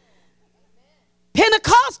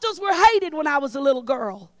 Pentecostals were hated when I was a little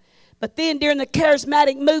girl. But then during the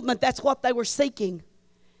charismatic movement, that's what they were seeking.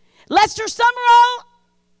 Lester Summerall,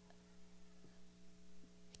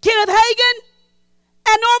 Kenneth Hagin,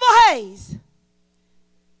 and Norval Hayes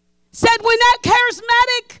said when that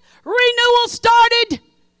charismatic renewal started,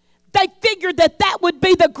 they figured that would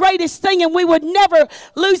be the greatest thing and we would never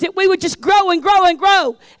lose it. We would just grow and grow and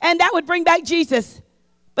grow, and that would bring back Jesus.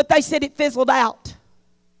 But they said it fizzled out.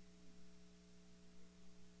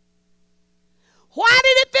 Why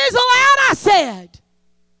did it fizzle out, I said?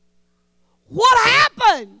 What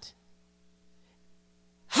happened?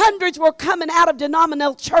 Hundreds were coming out of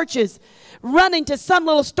denominational churches, running to some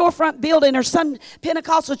little storefront building or some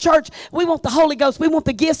Pentecostal church. We want the Holy Ghost. We want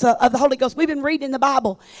the gifts of the Holy Ghost. We've been reading the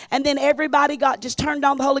Bible. And then everybody got just turned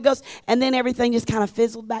on the Holy Ghost, and then everything just kind of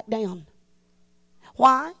fizzled back down.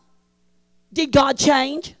 Why? Did God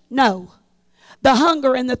change? No. The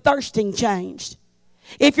hunger and the thirsting changed.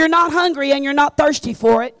 If you're not hungry and you're not thirsty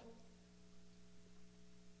for it,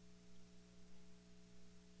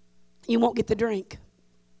 you won't get the drink.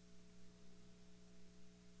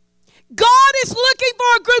 God is looking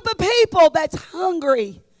for a group of people that's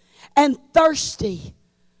hungry and thirsty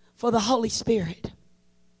for the Holy Spirit.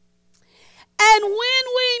 And when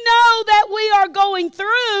we know that we are going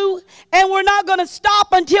through and we're not going to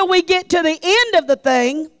stop until we get to the end of the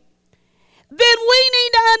thing, then we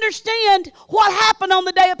need to understand what happened on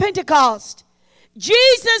the day of Pentecost.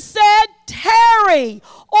 Jesus said, tarry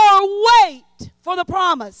or wait for the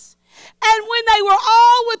promise. And when they were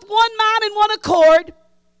all with one mind and one accord,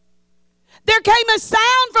 there came a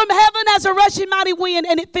sound from heaven as a rushing mighty wind,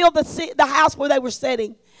 and it filled the house where they were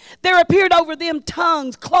sitting. There appeared over them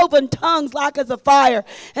tongues, cloven tongues like as a fire,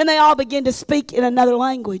 and they all began to speak in another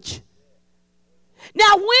language.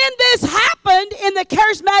 Now, when this happened in the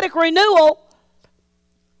charismatic renewal,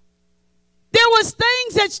 there was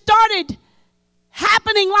things that started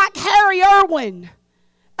happening like Harry Irwin,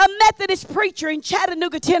 a Methodist preacher in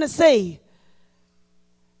Chattanooga, Tennessee.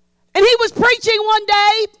 And he was preaching one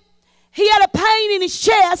day. He had a pain in his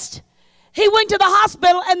chest. He went to the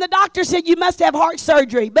hospital, and the doctor said, you must have heart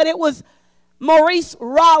surgery. But it was Maurice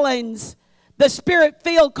Rollins, the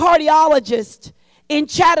spirit-filled cardiologist in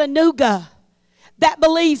Chattanooga, that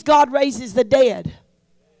believes God raises the dead.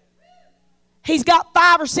 He's got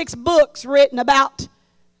 5 or 6 books written about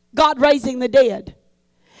God raising the dead.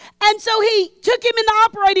 And so he took him in the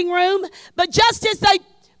operating room, but just as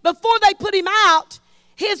before they put him out,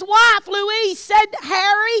 his wife, Louise, said to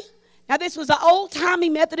Harry, now this was an old-timey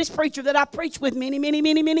Methodist preacher that I preached with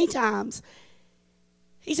many times.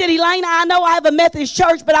 He said, Elena, I know I have a Methodist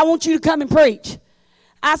church, but I want you to come and preach.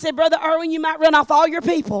 I said, Brother Irwin, you might run off all your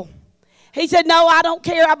people. He said, no, I don't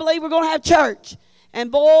care. I believe we're going to have church. And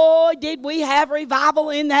boy, did we have revival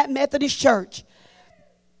in that Methodist church.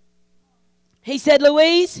 He said,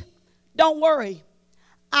 Louise, don't worry.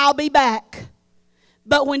 I'll be back.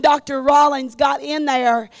 But when Dr. Rollins got in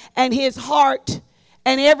there and his heart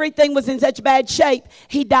and everything was in such bad shape,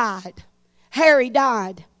 he died. Harry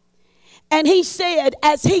died. And he said,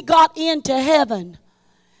 as he got into heaven,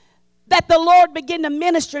 that the Lord began to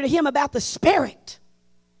minister to him about the Spirit.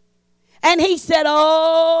 And he said,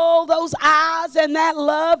 oh, those eyes and that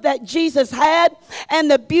love that Jesus had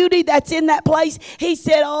and the beauty that's in that place. He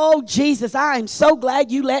said, oh, Jesus, I am so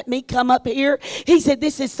glad you let me come up here. He said,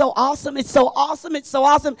 this is so awesome. It's so awesome. It's so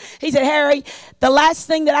awesome. He said, Harry, the last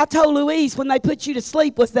thing that I told Louise when they put you to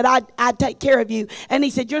sleep was that I'd take care of you. And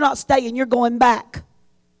he said, you're not staying. You're going back.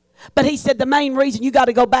 But he said, the main reason you got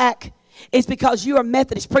to go back is because you're a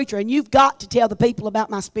Methodist preacher and you've got to tell the people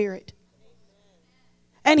about my Spirit.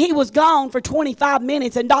 And he was gone for 25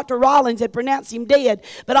 minutes, and Dr. Rollins had pronounced him dead.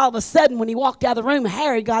 But all of a sudden, when he walked out of the room,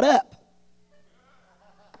 Harry got up.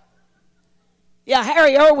 Yeah,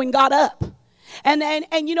 Harry Irwin got up.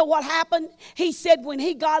 And you know what happened? He said when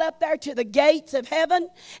he got up there to the gates of heaven,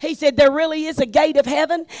 he said there really is a gate of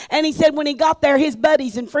heaven. And he said when he got there, his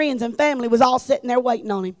buddies and friends and family was all sitting there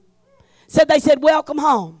waiting on him. So they said, welcome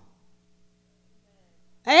home.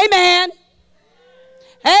 Amen.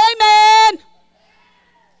 Amen.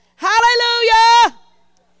 Hallelujah.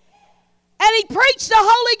 And he preached the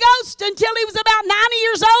Holy Ghost until he was about 90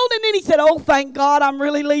 years old. And then he said, oh, thank God, I'm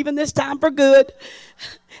really leaving this time for good.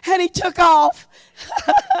 And he took off.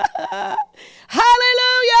 Hallelujah.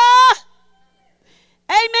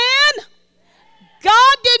 Amen.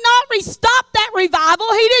 God did not stop that revival.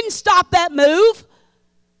 He didn't stop that move.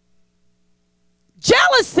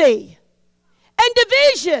 Jealousy and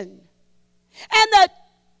division. And the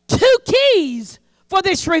two keys for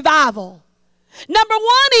this revival. Number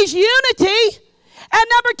one is unity, and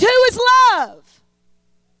number two is love.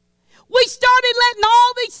 We started letting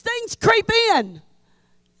all these things creep in.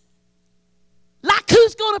 Like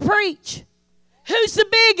who's going to preach? Who's the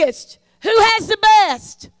biggest? Who has the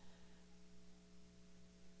best?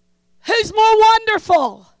 Who's more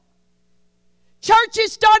wonderful?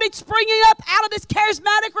 Churches started springing up out of this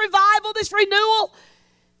charismatic revival, this renewal.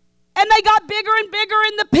 And they got bigger and bigger,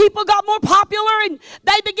 and the people got more popular, and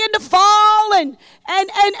they began to fall, and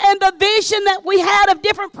the vision that we had of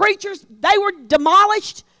different preachers, they were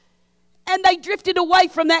demolished, and they drifted away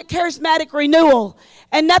from that charismatic renewal.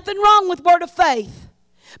 And nothing wrong with Word of Faith,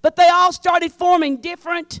 but they all started forming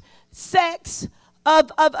different sects of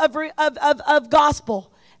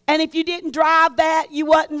gospel. And if you didn't drive that, you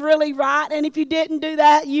wasn't really right, and if you didn't do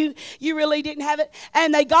that, you really didn't have it.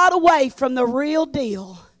 And they got away from the real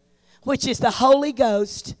deal, which is the Holy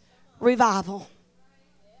Ghost revival.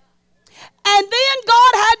 And then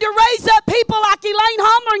God had to raise up people like Elaine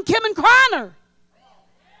Homer and Kim and Kreiner.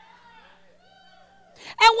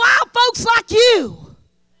 And wild folks like you.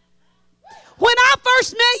 When I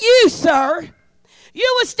first met you, sir,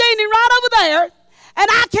 you were standing right over there, and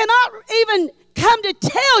I cannot even come to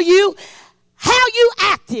tell you how you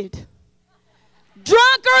acted.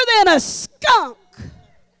 Drunker than a skunk.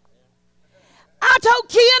 I told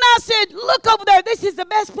Ken, I said, look over there. This is the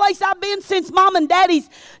best place I've been since Mom and Daddy's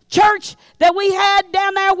church that we had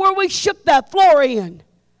down there where we shook the floor in.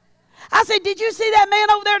 I said, did you see that man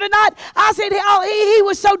over there tonight? I said, he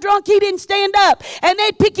was so drunk he didn't stand up. And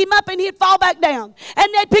they'd pick him up and he'd fall back down. And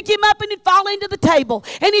they'd pick him up and he'd fall into the table.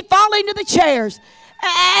 And he'd fall into the chairs.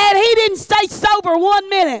 And he didn't stay sober 1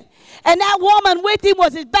 minute. And that woman with him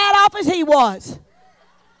was as bad off as he was.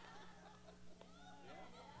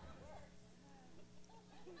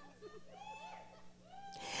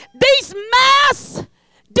 These mass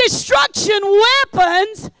destruction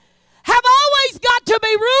weapons have always got to be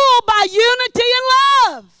ruled by unity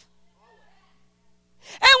and love.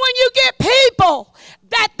 And when you get people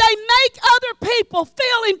that they make other people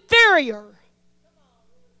feel inferior,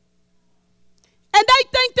 and they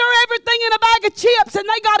think they're everything in a bag of chips and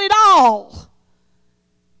they got it all,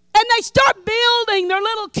 and they start building their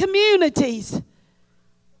little communities, and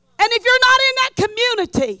if you're not in that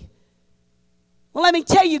community, well, let me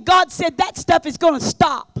tell you, God said that stuff is going to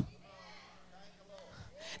stop.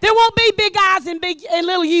 There won't be big eyes and big and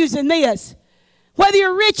little U's in this. Whether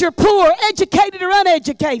you're rich or poor, educated or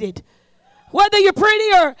uneducated, whether you're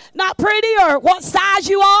pretty or not pretty, or what size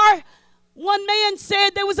you are. One man said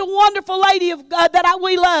there was a wonderful lady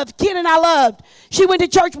we loved, Ken and I loved. She went to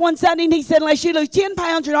church one Sunday, and he said, unless you lose 10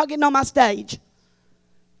 pounds, you're not getting on my stage.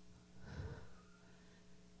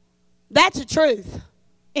 That's the truth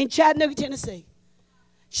in Chattanooga, Tennessee.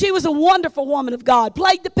 She was a wonderful woman of God,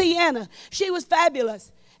 played the piano. She was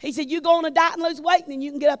fabulous. He said, you go on a diet and lose weight, and then you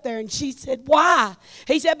can get up there. And she said, why?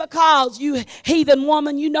 He said, because you heathen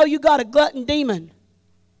woman, you know you got a glutton demon.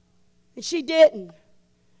 And she didn't.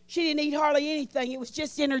 She didn't eat hardly anything. It was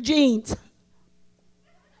just in her genes.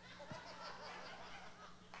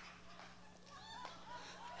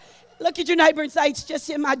 Look at your neighbor and say, it's just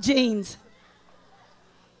in my genes.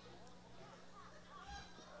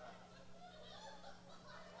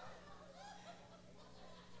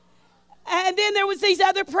 And then there was these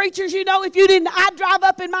other preachers, you know, I'd drive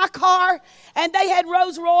up in my car, and they had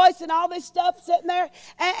Rolls Royce and all this stuff sitting there,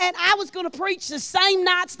 and I was going to preach the same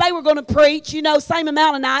nights they were going to preach, you know, same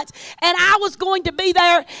amount of nights, and I was going to be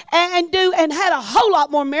there and had a whole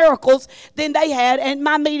lot more miracles than they had, and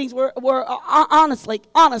my meetings were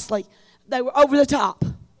honestly, they were over the top.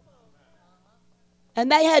 And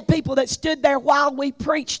they had people that stood there while we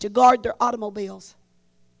preached to guard their automobiles.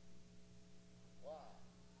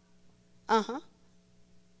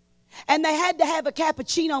 And they had to have a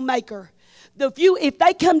cappuccino maker. If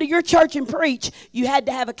they come to your church and preach, you had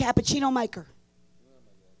to have a cappuccino maker.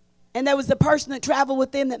 And there was the person that traveled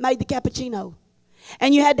with them that made the cappuccino.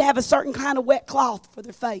 And you had to have a certain kind of wet cloth for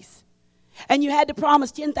their face. And you had to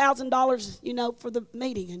promise $10,000, for the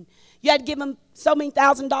meeting. And you had to give them so many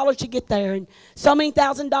 $1,000s to get there. And so many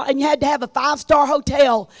 $1,000. And you had to have a 5-star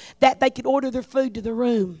hotel that they could order their food to the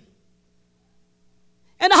room.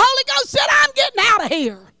 And the Holy Ghost said, I'm getting out of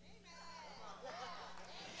here.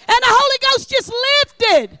 And the Holy Ghost just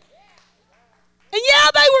lifted. And yeah,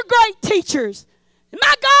 they were great teachers.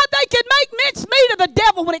 My God, they could make mincemeat of the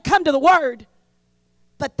devil when it come to the word.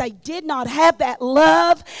 But they did not have that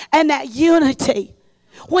love and that unity.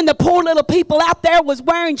 When the poor little people out there was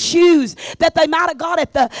wearing shoes that they might have got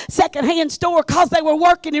at the secondhand store because they were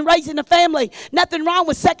working and raising a family. Nothing wrong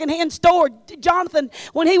with secondhand store. Jonathan,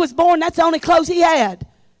 when he was born, that's the only clothes he had.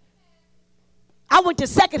 I went to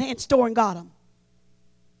secondhand store and got them.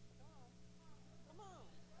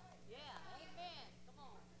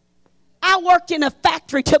 I worked in a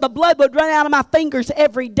factory till the blood would run out of my fingers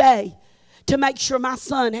every day to make sure my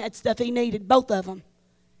son had stuff he needed, both of them.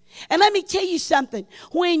 And let me tell you something.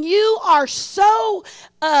 When you are so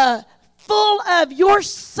full of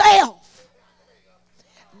yourself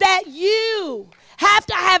that you have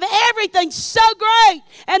to have everything so great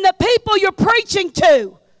and the people you're preaching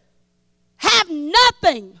to have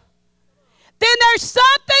nothing, then there's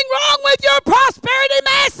something wrong with your prosperity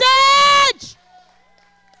message.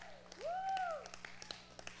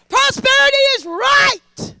 Prosperity is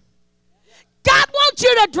right. God wants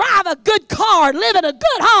you to drive a good car, live in a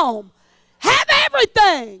good home, have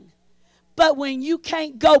everything. But when you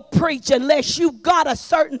can't go preach unless you've got a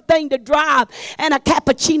certain thing to drive and a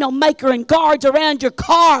cappuccino maker and guards around your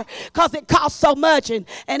car because it costs so much and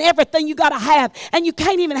everything you got to have, and you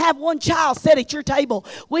can't even have one child sit at your table.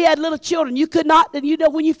 We had little children. You could not, and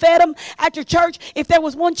when you fed them at your church, if there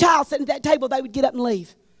was one child sitting at that table, they would get up and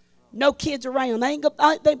leave. No kids around. They ain't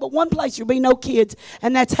but one place there'll be no kids,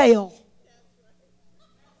 and that's hell.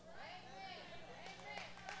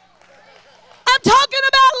 I'm talking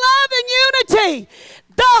about love and unity.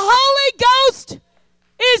 The Holy Ghost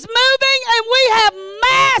is moving, and we have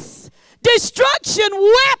mass destruction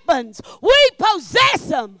weapons. We possess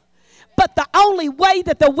them. But the only way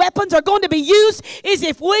that the weapons are going to be used is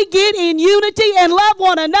if we get in unity and love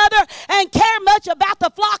one another and care much about the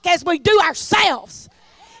flock as we do ourselves.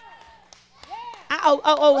 I'm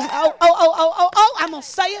going to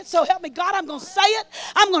say it. So help me God, I'm going to say it.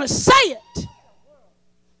 I'm going to say it.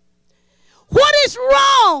 What is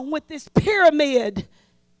wrong with this pyramid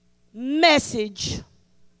message?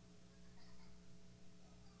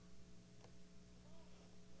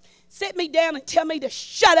 Sit me down and tell me to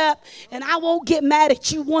shut up, and I won't get mad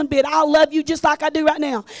at you one bit. I'll love you just like I do right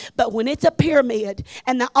now. But when it's a pyramid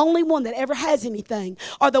and the only one that ever has anything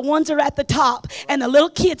are the ones that are at the top and the little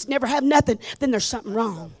kids never have nothing, then there's something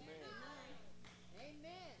wrong.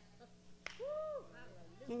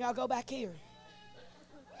 And I'll go back here.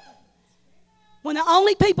 When the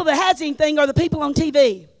only people that has anything are the people on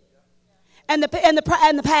TV and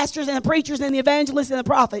the pastors and the preachers and the evangelists and the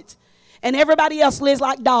prophets, and everybody else lives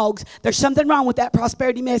like dogs, there's something wrong with that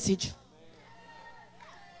prosperity message.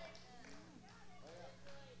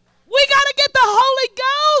 We got to get the Holy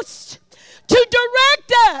Ghost to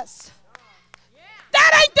direct us.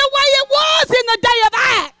 That ain't the way it was in the day of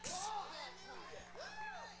Acts.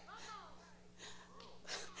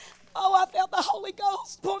 Oh, I felt the Holy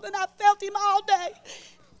Ghost more than I felt him all day.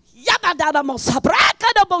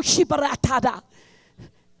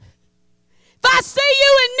 If I see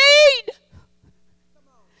you in need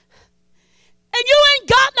and you ain't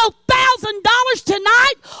got no $1,000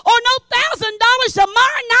 tonight or no $1,000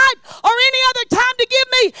 tomorrow night or any other time to give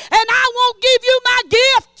me, and I won't give you my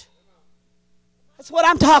gift. That's what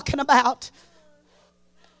I'm talking about.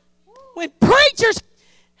 When preachers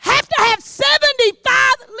have to have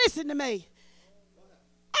 75, listen to me.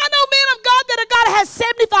 I know men of God that have got to have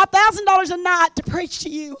 $75,000 a night to preach to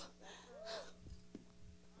you.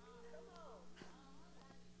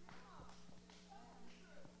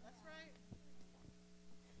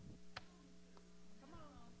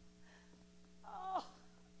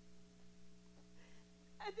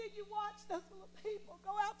 And then you watch those little people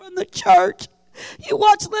go out from the church. You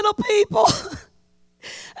watch little people,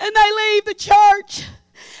 and they leave the church,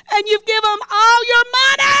 and you give them all your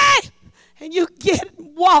money, and you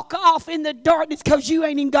walk off in the darkness because you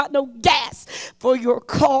ain't even got no gas for your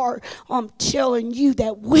car. I'm telling you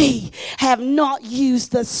that we have not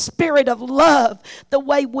used the spirit of love the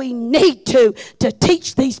way we need to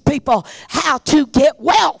teach these people how to get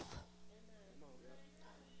wealth.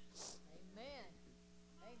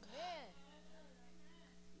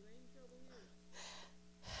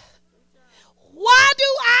 Why do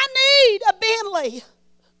I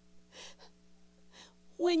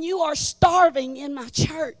are starving in my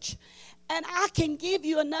church, and I can give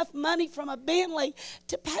you enough money from a Bentley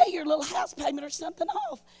to pay your little house payment or something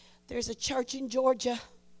off. There's a church in Georgia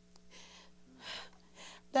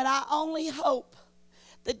that I only hope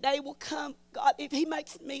the day will come, God, if he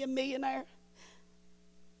makes me a millionaire.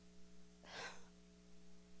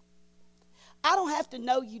 I don't have to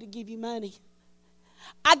know you to give you money.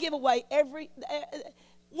 I give away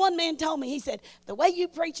one man told me, he said, the way you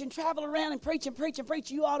preach and travel around and preach,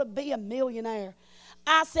 you ought to be a millionaire.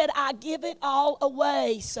 I said, I give it all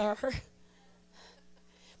away, sir.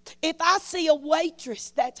 If I see a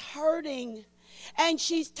waitress that's hurting and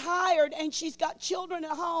she's tired and she's got children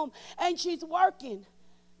at home and she's working,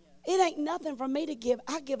 it ain't nothing for me to give.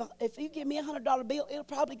 If you give me a $100 bill, it'll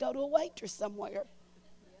probably go to a waitress somewhere.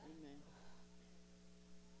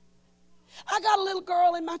 I got a little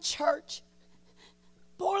girl in my church.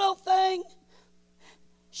 Poor little thing.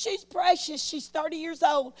 She's precious. She's 30 years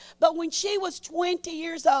old. But when she was 20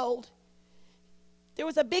 years old, there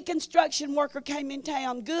was a big construction worker came in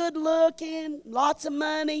town, good looking, lots of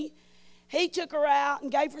money. He took her out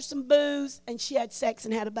and gave her some booze, and she had sex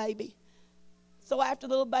and had a baby. So after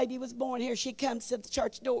the little baby was born, here she comes to the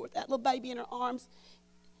church door with that little baby in her arms.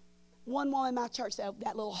 One woman in my church said,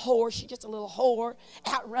 that little whore, she's just a little whore,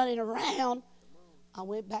 out running around. I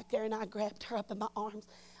went back there and I grabbed her up in my arms.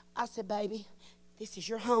 I said, baby, this is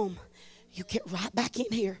your home. You get right back in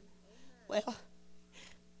here. Well,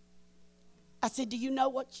 I said, do you know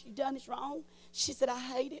what you've done is wrong? She said, I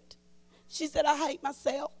hate it. She said, I hate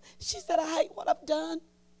myself. She said, I hate what I've done.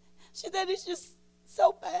 She said, it's just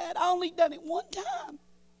so bad. I only done it one time.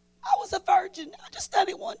 I was a virgin. I just done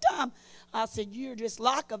it one time. I said, you're just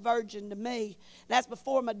like a virgin to me. That's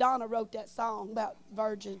before Madonna wrote that song about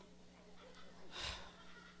virgin.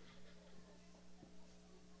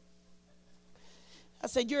 I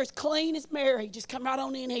said, you're as clean as Mary. Just come right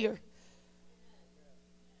on in here.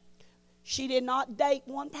 She did not date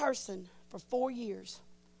one person for 4 years.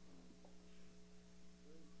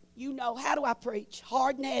 You know, how do I preach?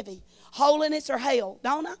 Hard and heavy. Holiness or hell,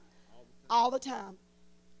 don't I? All the time.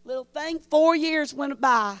 Little thing, 4 years went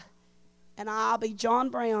by, and I'll be John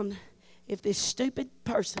Brown if this stupid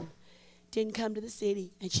person didn't come to the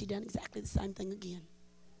city and she done exactly the same thing again.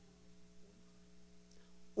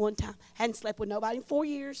 One time. Hadn't slept with nobody in 4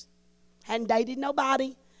 years. Hadn't dated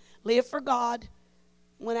nobody. Lived for God.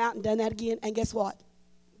 Went out and done that again. And guess what?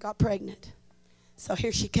 Got pregnant. So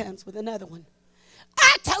here she comes with another one.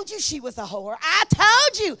 I told you she was a whore. I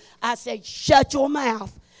told you. I said, shut your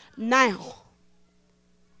mouth now.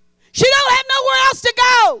 She don't have nowhere else to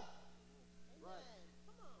go.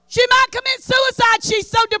 She might commit suicide. She's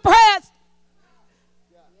so depressed.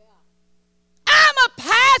 I'm a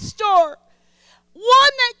pastor.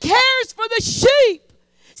 One that cares for the sheep.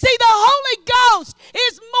 See, the Holy Ghost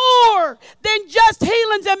is more than just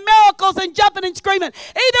healings and miracles and jumping and screaming.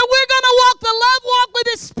 Either we're going to walk the love walk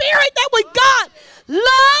with the Spirit that we got.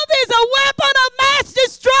 Love is a weapon of mass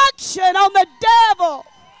destruction on the devil.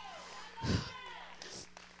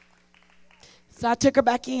 So I took her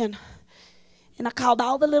back in, and I called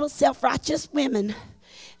all the little self-righteous women,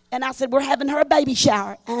 and I said, we're having her a baby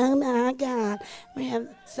shower. Oh, my God. We're having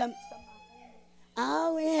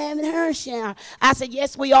we're having her a shower. I said,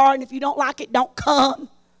 yes, we are, and if you don't like it, don't come.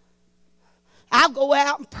 I'll go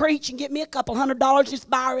out and preach and get me a couple $100, just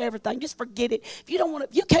buy her everything. Just forget it. If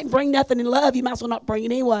you can't bring nothing in love, you might as well not bring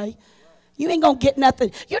it anyway. You ain't going to get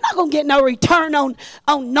nothing. You're not going to get no return on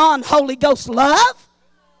non-Holy Ghost love.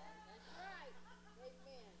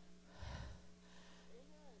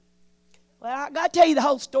 Well, I got to tell you the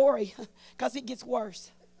whole story because it gets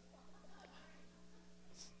worse.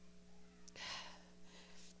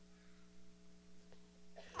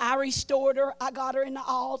 I restored her. I got her in the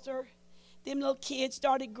altar. Them little kids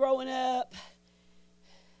started growing up.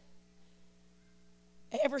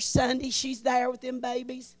 Every Sunday she's there with them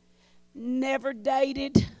babies. Never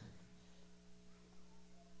dated.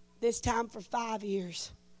 This time for 5 years.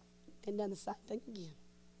 And done the same thing again.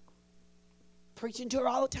 Preaching to her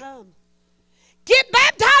all the time. Get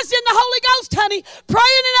baptized in the Holy Ghost, honey. Praying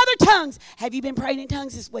in other tongues. Have you been praying in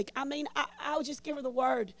tongues this week? I'll just give her the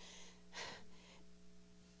word.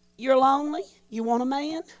 You're lonely. You want a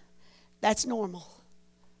man. That's normal.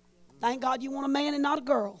 Thank God you want a man and not a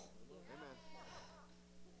girl.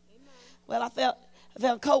 Well, I felt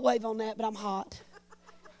a cold wave on that, but I'm hot.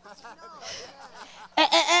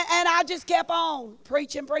 And I just kept on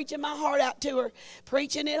preaching my heart out to her.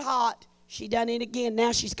 Preaching it hot. She done it again.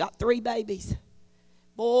 Now she's got 3 babies.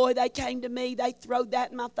 Boy, they came to me. They throwed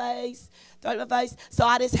that in my face. So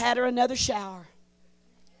I just had her another shower.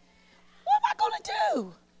 What am I going to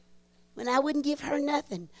do when I wouldn't give her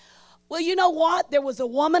nothing? Well, you know what? There was a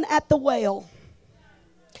woman at the well,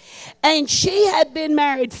 and she had been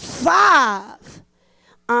married 5.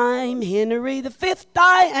 I'm Henry the Fifth,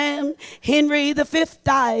 I am. Henry the Fifth,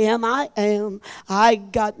 I am. I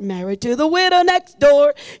got married to the widow next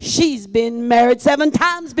door. She's been married 7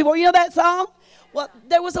 times before. You know that song? Well,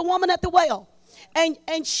 there was a woman at the well,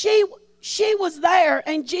 and she was there,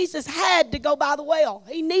 and Jesus had to go by the well.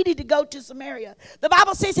 He needed to go to Samaria. The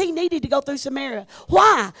Bible says he needed to go through Samaria.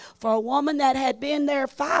 Why? For a woman that had been there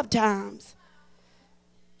 5 times.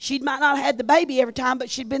 She might not have had the baby every time, but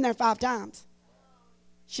she'd been there 5 times.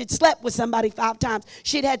 She'd slept with somebody 5 times.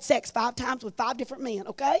 She'd had sex 5 times with 5 different men,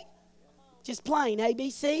 okay? Just plain,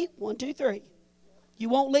 ABC, 1, 2, 3. You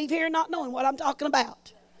won't leave here not knowing what I'm talking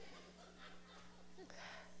about.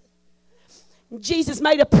 Jesus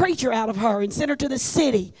made a preacher out of her and sent her to the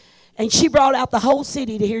city, and she brought out the whole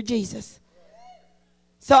city to hear Jesus.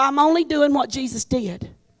 So I'm only doing what Jesus did.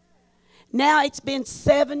 Now it's been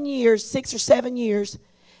 7 years, 6 or 7 years.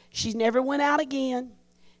 She's never went out again.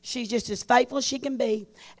 She's just as faithful as she can be.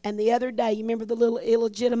 And the other day, you remember the little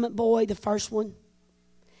illegitimate boy, the first one?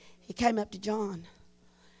 He came up to John.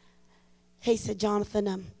 He said,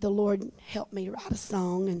 Jonathan, the Lord helped me to write a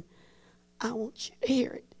song, and I want you to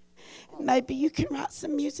hear it. And maybe you can write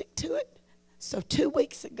some music to it. So 2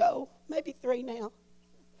 weeks ago, maybe 3 now,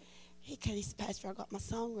 he said, Pastor, I got my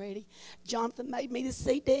song ready. Jonathan made me the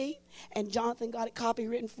CD, and Jonathan got it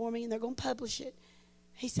copywritten for me, and they're going to publish it.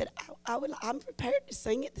 He said, I'm prepared to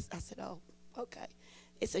sing it. I said, oh, okay.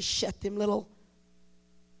 It's a shut them little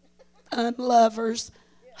unlovers,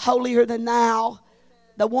 holier than thou.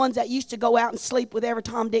 The ones that used to go out and sleep with every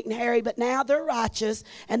Tom, Dick, and Harry, but now they're righteous,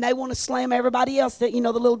 and they want to slam everybody else, that, you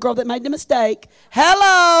know, the little girl that made the mistake.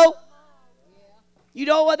 Hello. You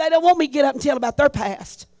know what? They don't want me to get up and tell about their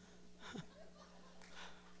past.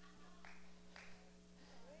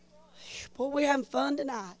 Boy, we're having fun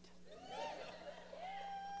tonight.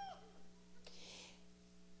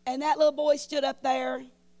 And that little boy stood up there,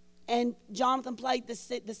 and Jonathan played the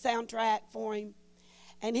soundtrack for him.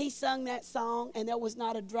 And he sung that song, and there was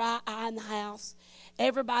not a dry eye in the house.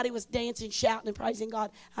 Everybody was dancing, shouting, and praising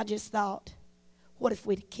God. I just thought, what if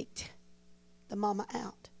we'd have kicked the mama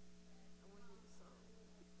out?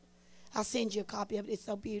 I'll send you a copy of it. It's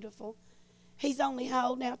so beautiful. He's only how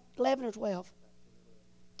old now? 11 or 12?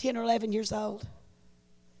 10 or 11 years old.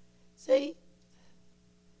 See?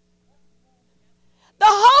 The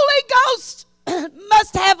Holy Ghost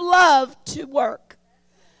must have love to work.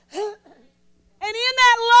 And in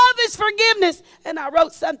that love is forgiveness. And I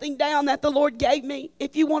wrote something down that the Lord gave me.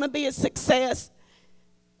 If you want to be a success.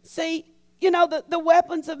 See, you know, the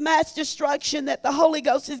weapons of mass destruction that the Holy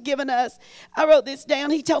Ghost has given us. I wrote this down.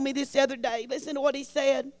 He told me this the other day. Listen to what he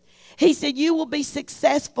said. He said, you will be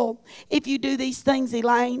successful if you do these things,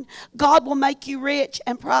 Elaine. God will make you rich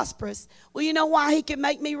and prosperous. Well, you know why he can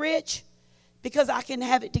make me rich? Because I can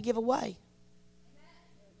have it to give away.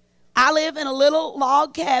 I live in a little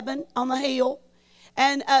log cabin on the hill.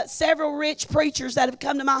 And several rich preachers that have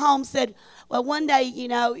come to my home said, well, one day, you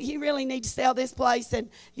know, you really need to sell this place and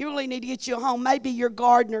you really need to get you a home. Maybe your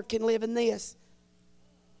gardener can live in this.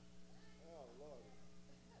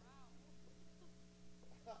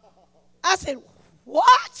 I said,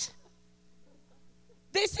 what?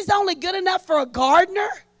 This is only good enough for a gardener?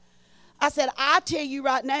 I said, I tell you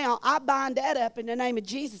right now, I bind that up in the name of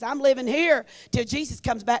Jesus. I'm living here till Jesus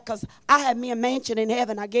comes back because I have me a mansion in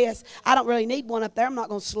heaven, I guess. I don't really need one up there. I'm not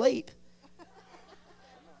going to sleep.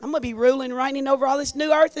 I'm going to be ruling and reigning over all this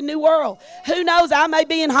new earth and new world. Who knows? I may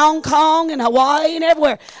be in Hong Kong and Hawaii and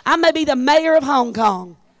everywhere. I may be the mayor of Hong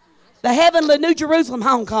Kong. The heavenly New Jerusalem,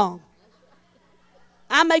 Hong Kong.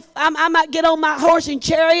 I might get on my horse and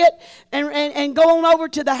chariot and go on over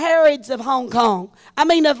to the Harrods of Hong Kong. I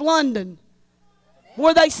mean of London.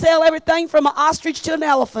 Where they sell everything from an ostrich to an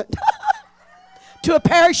elephant. To a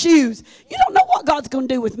pair of shoes. You don't know what God's going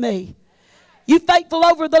to do with me. You faithful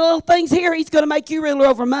over the little things here, he's going to make you ruler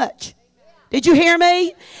over much. Did you hear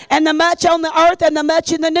me? And the much on the earth and the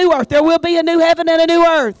much in the new earth. There will be a new heaven and a new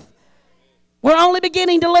earth. We're only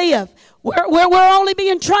beginning to live. We're only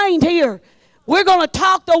being trained here. We're going to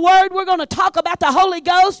talk the word. We're going to talk about the Holy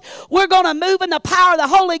Ghost. We're going to move in the power of the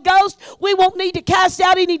Holy Ghost. We won't need to cast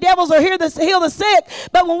out any devils or heal the sick.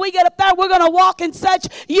 But when we get up there, we're going to walk in such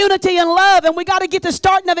unity and love. And we got to get the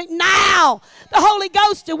starting of it now. The Holy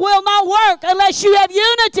Ghost will not work unless you have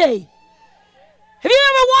unity. Have you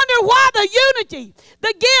ever wondered why the unity,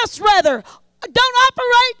 the gifts rather, don't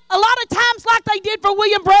operate a lot of times like they did for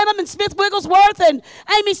William Branham and Smith Wigglesworth and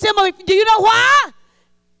Amy Simley? Do you know why?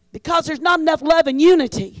 Because there's not enough love and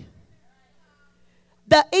unity.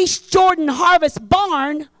 The East Jordan Harvest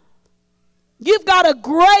Barn You've got a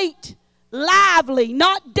great, lively,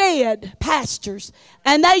 not dead pastors.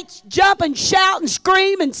 And they jump and shout and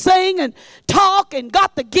scream and sing and talk and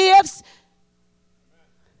got the gifts.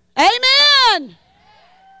 Amen.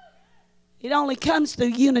 It only comes through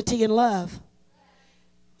unity and love.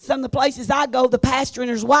 Some of the places I go, the pastor and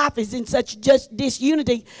his wife is in such just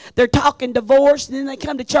disunity. They're talking divorce, and then they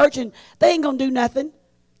come to church and they ain't going to do nothing.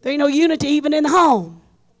 There ain't no unity even in the home.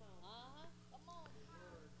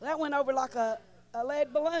 That went over like a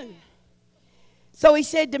lead balloon. So he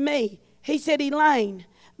said to me, he said, Elaine,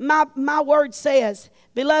 my word says,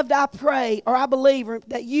 beloved, I pray, or I believe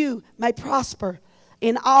that you may prosper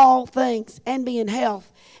in all things and be in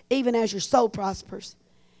health, even as your soul prospers.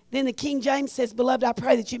 Then the King James says, beloved, I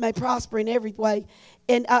pray that you may prosper in every way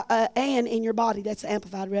and in your body, that's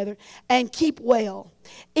amplified rather, and keep well,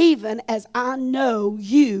 even as I know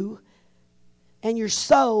you and your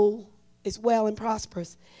soul is well and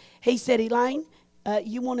prosperous. He said, Elaine,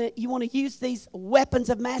 you want to use these weapons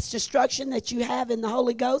of mass destruction that you have in the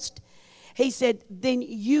Holy Ghost? He said, then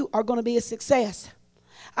you are going to be a success.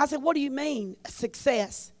 I said, what do you mean, a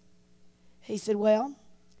success? He said, well,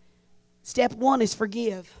 step one is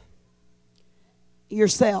forgive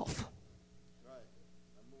yourself.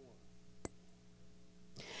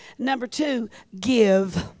 Number two,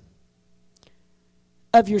 give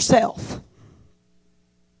of yourself.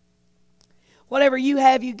 Whatever you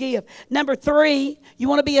have, you give. Number three, you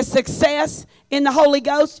want to be a success in the Holy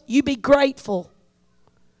Ghost? You be grateful.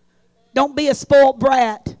 Don't be a spoiled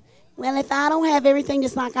brat. Well, if I don't have everything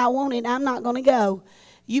just like I want it, I'm not going to go.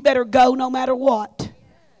 You better go no matter what.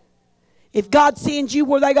 If God sends you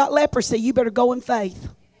where they got leprosy, you better go in faith.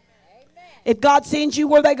 If God sends you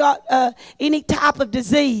where they got any type of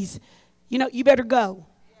disease, you better go.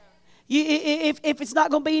 If it's not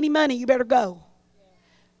going to be any money, you better go.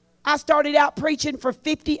 I started out preaching for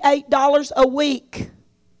 $58 a week.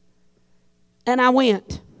 And I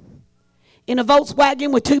went. In a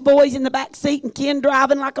Volkswagen with two boys in the back seat and Ken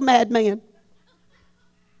driving like a madman.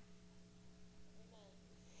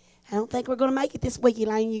 I don't think we're going to make it this week,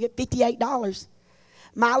 Elaine. You get $58.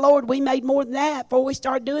 My Lord, we made more than that before we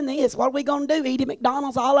started doing this. What are we going to do? Eat at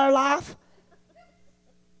McDonald's all our life?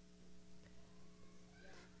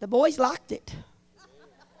 The boys liked it.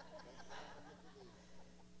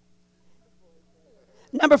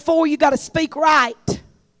 Number four, you got to speak right.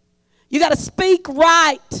 You got to speak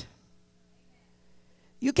right.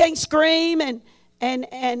 You can't scream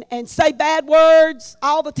and say bad words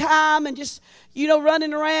all the time and just,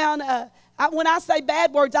 running around. When I say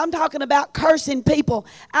bad words, I'm talking about cursing people.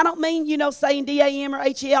 I don't mean, saying D-A-M or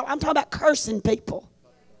H-E-L. I'm talking about cursing people.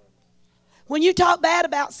 When you talk bad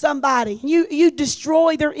about somebody, you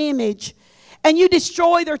destroy their image and you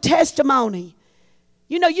destroy their testimony.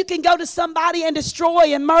 You can go to somebody and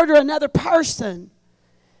destroy and murder another person.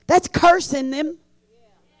 That's cursing them.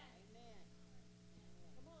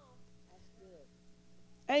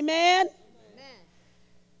 Amen.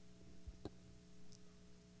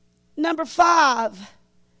 Number 5,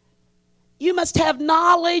 you must have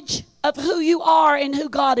knowledge of who you are and who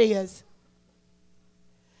God is.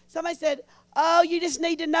 Somebody said, oh, you just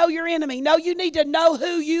need to know your enemy. No, you need to know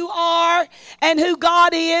who you are and who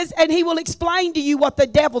God is, and He will explain to you what the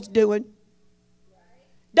devil's doing.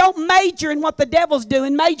 Don't major in what the devil's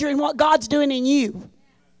doing. Major in what God's doing in you.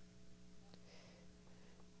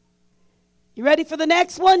 You ready for the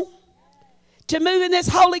next one? To move in this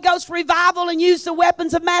Holy Ghost revival and use the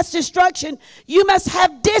weapons of mass destruction, you must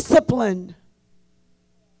have discipline.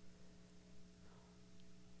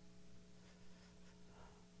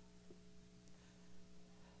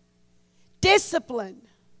 Discipline.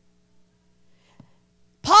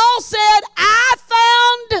 Paul said, I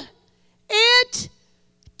found it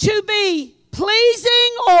to be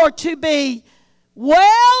pleasing or to be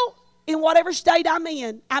well in whatever state I'm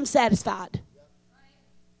in. I'm satisfied.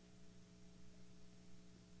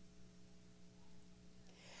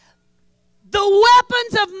 The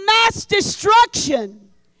weapons of mass destruction,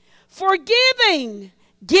 forgiving,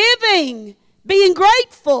 giving, being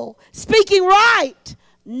grateful, speaking right,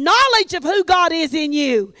 knowledge of who God is in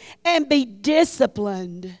you, and be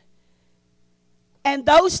disciplined. And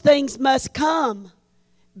those things must come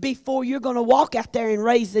before you're going to walk out there and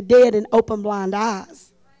raise the dead and open blind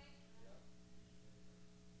eyes.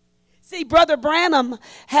 See, Brother Branham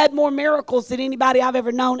had more miracles than anybody I've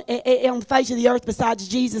ever known on the face of the earth besides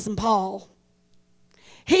Jesus and Paul.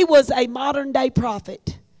 He was a modern day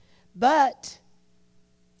prophet. But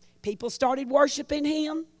people started worshiping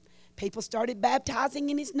him. People started baptizing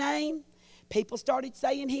in his name. People started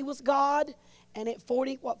saying he was God. And at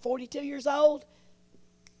 42 years old,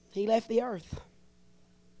 he left the earth.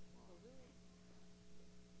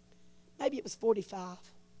 Maybe it was 45.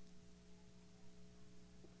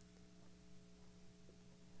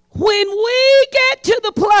 When we get to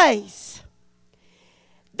the place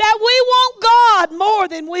that we want God more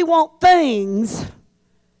than we want things,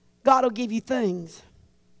 God will give you things.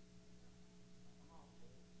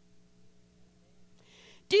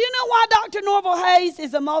 Do you know why Dr. Norval Hayes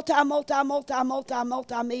is a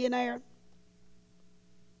multi-millionaire?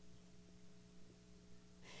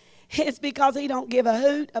 It's because he don't give a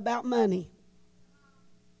hoot about money.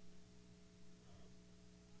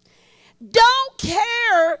 Don't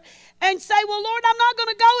care and say, well, Lord, I'm not going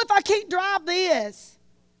to go if I can't drive this.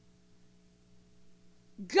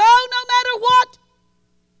 Go no matter what.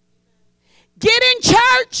 Get in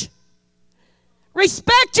church.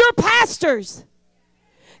 Respect your pastors.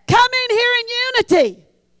 Come in here in unity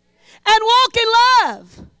and walk in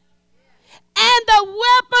love. And the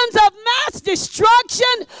weapons of mass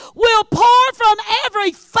destruction will pour from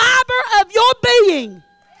every fiber of your being.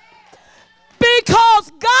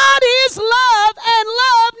 Because God is love and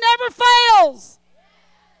love never fails.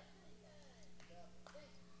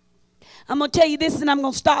 I'm going to tell you this and I'm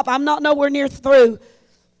going to stop. I'm not nowhere near through.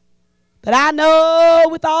 But I know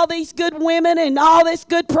with all these good women and all this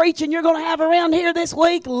good preaching you're going to have around here this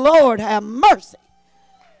week, Lord have mercy.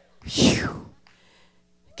 Whew.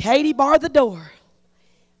 Katie barred the door.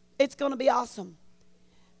 It's going to be awesome.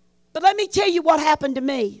 But let me tell you what happened to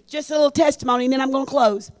me. Just a little testimony and then I'm going to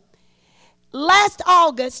close. Last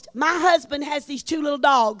August, my husband has these two little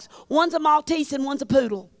dogs. One's a Maltese and one's a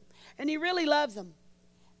poodle. And he really loves them.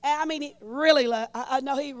 I mean, he really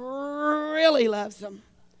loves them.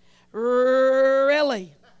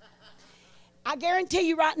 Really. I guarantee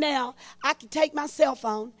you right now, I could take my cell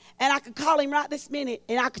phone and I could call him right this minute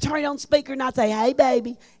and I could turn it on speaker and I'd say, hey,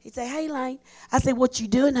 baby. He'd say, hey, Lane. I say, what you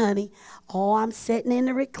doing, honey? Oh, I'm sitting in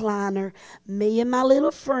the recliner, me and my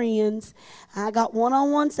little friends. I got one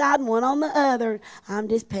on one side and one on the other. I'm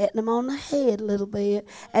just patting them on the head a little bit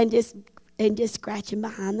and just scratching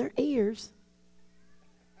behind their ears.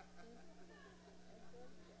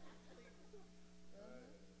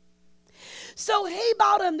 So he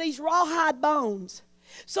bought him these rawhide bones.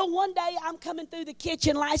 So one day I'm coming through the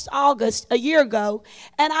kitchen last August, a year ago,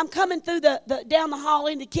 and I'm coming through down the hall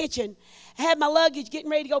in the kitchen. I had my luggage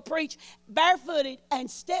getting ready to go preach, barefooted,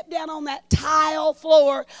 and stepped down on that tile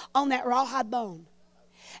floor on that rawhide bone.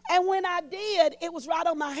 And when I did, it was right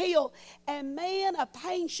on my heel. And man, a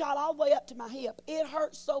pain shot all the way up to my hip. It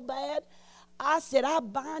hurt so bad. I said, I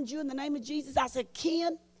bind you in the name of Jesus. I said,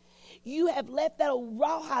 Ken, you have left that old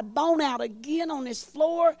rawhide bone out again on this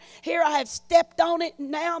floor. Here I have stepped on it.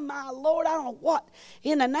 Now, my Lord, I don't know what.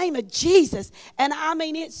 In the name of Jesus. And I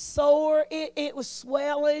mean, it's sore. It was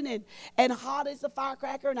swelling and hot as a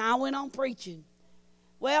firecracker. And I went on preaching.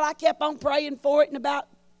 Well, I kept on praying for it. And about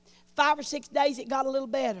 5 or 6 days, it got a little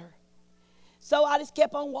better. So I just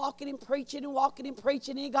kept on walking and preaching and walking and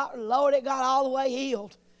preaching. And it got all the way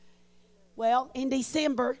healed. Well, in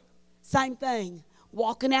December, same thing.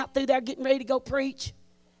 Walking out through there, getting ready to go preach.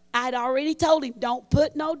 I had already told him, don't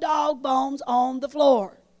put no dog bones on the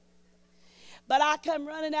floor. But I come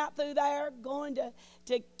running out through there, going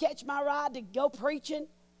to catch my ride to go preaching.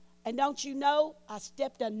 And don't you know, I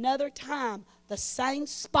stepped another time, the same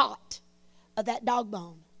spot of that dog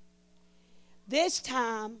bone. This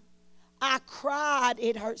time, I cried.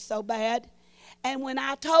 It hurt so bad. And when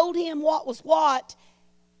I told him what was what,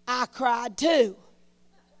 I cried too.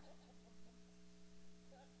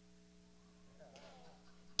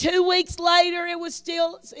 2 weeks later, it was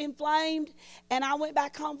still inflamed, and I went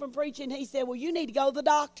back home from preaching. He said, well, you need to go to the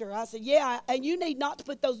doctor. I said, yeah, and you need not to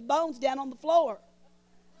put those bones down on the floor.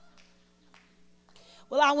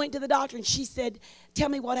 Well, I went to the doctor, and she said, tell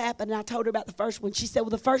me what happened, and I told her about the first one. She said, well,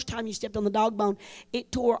 the first time you stepped on the dog bone,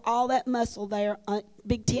 it tore all that muscle there,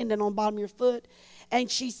 big tendon on the bottom of your foot. And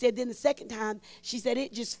she said, then the second time, she said,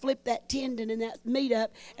 it just flipped that tendon and that meat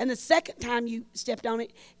up, and the second time you stepped on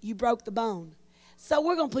it, you broke the bone. So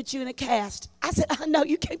we're going to put you in a cast. I said, no,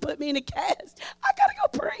 you can't put me in a cast. I got to go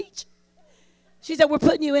preach. She said, we're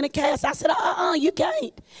putting you in a cast. I said, you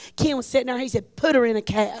can't. Ken was sitting there. He said, put her in a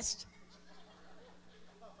cast.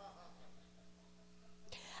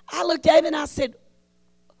 I looked at him and I said,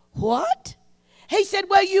 what? He said,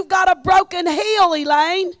 well, you've got a broken heel,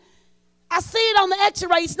 Elaine. I see it on the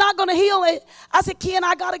x-ray. It's not going to heal it. I said, Ken,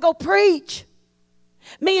 I got to go preach.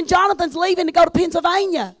 Me and Jonathan's leaving to go to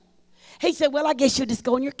Pennsylvania. He said, well, I guess you'll just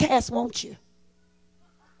go in your cast, won't you?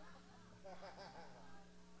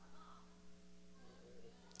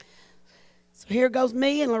 So here goes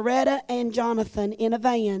me and Loretta and Jonathan in a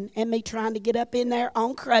van and me trying to get up in there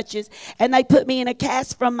on crutches. And they put me in a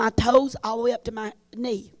cast from my toes all the way up to my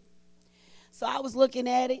knee. So I was looking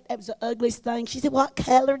at it. It was the ugliest thing. She said, what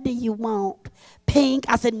color do you want? Pink?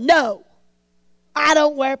 I said, no, I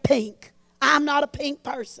don't wear pink. I'm not a pink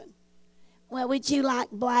person. Well, would you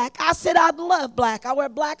like black? I said, I'd love black. I wear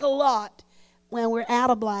black a lot. Well, we're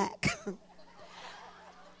out of black.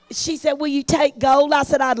 She said, will you take gold? I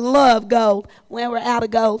said, I'd love gold. Well, we're out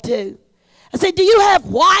of gold too. I said, do you have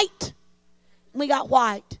white? We got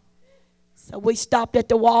white. So we stopped at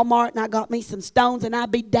the Walmart and I got me some stones and I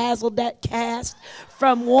bedazzled that cast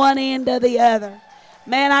from one end to the other.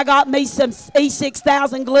 Man, I got me some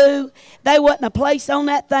E6000 glue. There wasn't a place on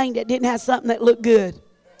that thing that didn't have something that looked good.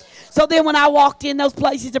 So then when I walked in those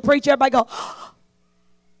places to preach, everybody go,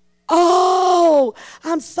 oh,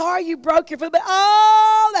 I'm sorry you broke your foot, but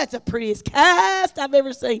oh, that's the prettiest cast I've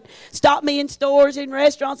ever seen. Stopped me in stores, in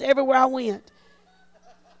restaurants, everywhere I went.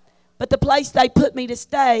 But the place they put me to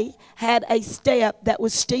stay had a step that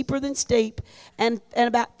was steeper than steep and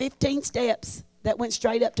about 15 steps that went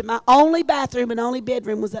straight up to my only bathroom and only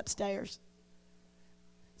bedroom was upstairs.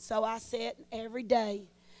 So I sat every day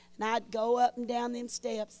and I'd go up and down them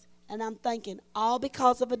steps and I'm thinking, all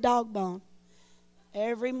because of a dog bone.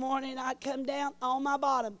 Every morning I'd come down on my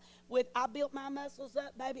bottom. I built my muscles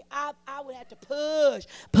up, baby. I would have to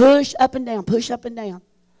push up and down, push up and down.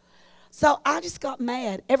 So I just got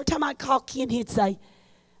mad. Every time I'd call Ken, he'd say,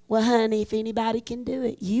 well, honey, if anybody can do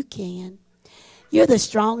it, you can. You're the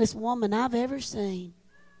strongest woman I've ever seen.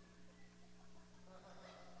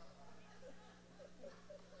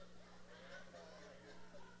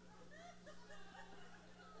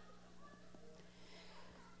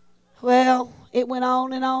 Well, it went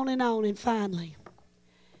on and on and on, and finally,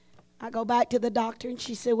 I go back to the doctor, and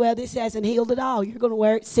she said, well, this hasn't healed at all. You're going to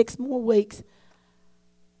wear it 6 more weeks.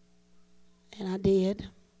 And I did.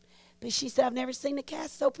 But she said, I've never seen a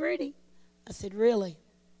cast so pretty. I said, really?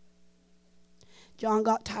 John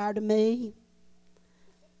got tired of me.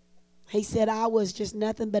 He said I was just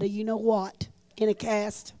nothing but a you-know-what in a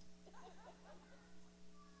cast.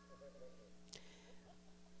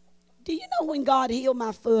 Do you know when God healed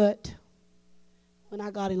my foot? When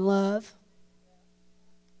I got in love.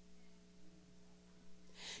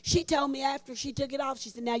 She told me after she took it off, she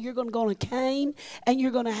said, now you're going to go on a cane and you're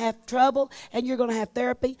going to have trouble and you're going to have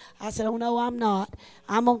therapy. I said, oh, no, I'm not.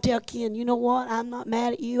 I'm going to tell Ken, you know what? I'm not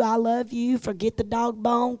mad at you. I love you. Forget the dog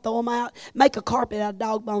bone. Throw them out. Make a carpet out of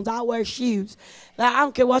dog bones. I'll wear shoes. I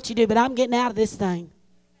don't care what you do, but I'm getting out of this thing.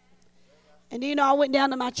 And you know, I went down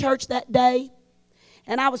to my church that day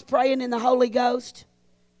and I was praying in the Holy Ghost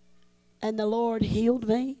and the Lord healed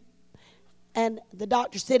me. And the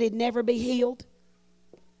doctor said it'd never be healed.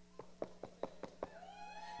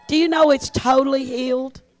 Do you know it's totally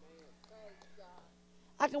healed?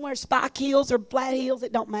 I can wear spike heels or flat heels.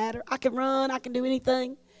 It don't matter. I can run. I can do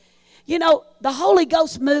anything. You know, the Holy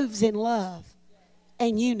Ghost moves in love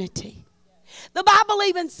and unity. The Bible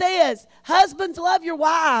even says, husbands, love your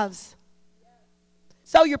wives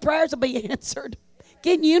so your prayers will be answered.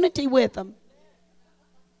 Get in unity with them.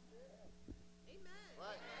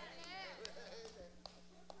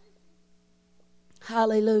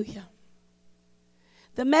 Hallelujah.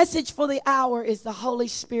 The message for the hour is the Holy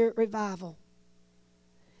Spirit revival.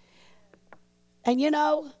 And you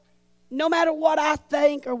know, no matter what I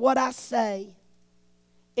think or what I say,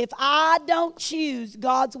 if I don't choose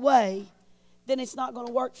God's way, then it's not going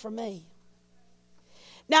to work for me.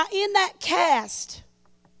 Now, in that cast,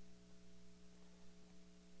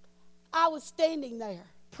 I was standing there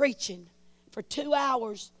preaching for 2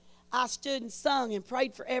 hours. I stood and sung and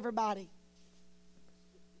prayed for everybody.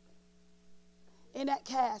 In that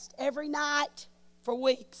cast every night for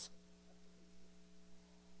weeks.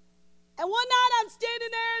 And one night I'm standing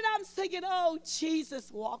there and I'm thinking, oh,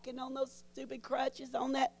 Jesus, walking on those stupid crutches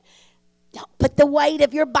on that. Don't put the weight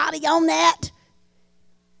of your body on that.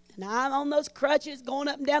 And I'm on those crutches going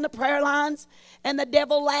up and down the prayer lines and the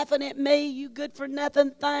devil laughing at me. You good for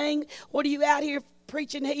nothing thing. What are you out here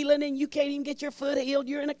preaching healing and you can't even get your foot healed?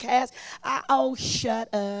 You're in a cast. Oh,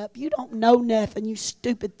 shut up. You don't know nothing, you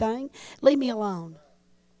stupid thing. Leave me alone.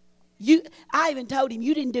 I even told him,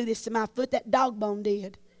 you didn't do this to my foot. That dog bone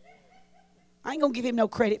did. I ain't going to give him no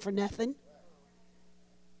credit for nothing.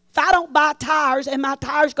 If I don't buy tires and my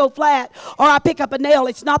tires go flat or I pick up a nail,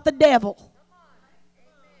 it's not the devil.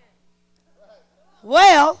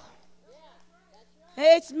 Well,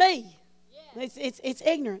 it's me. It's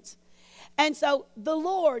ignorance. And so the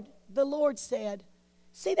Lord said,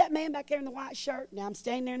 see that man back there in the white shirt? Now I'm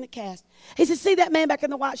standing there in the cast. He said, see that man back in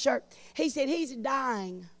the white shirt? He said, he's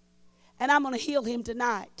dying, and I'm going to heal him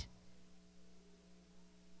tonight.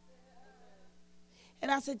 And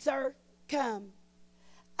I said, sir, come.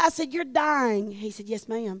 I said, you're dying. He said, yes,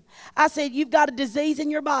 ma'am. I said, you've got a disease in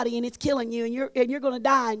your body and it's killing you, and you're going to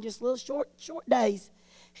die in just little short days.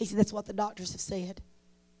 He said, that's what the doctors have said.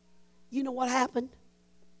 You know what happened?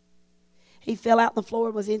 He fell out on the floor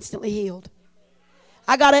and was instantly healed.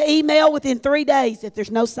 I got an email within 3 days that there's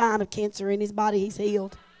no sign of cancer in his body. He's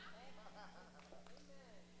healed.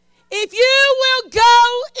 If you will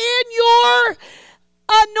go in your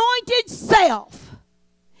anointed self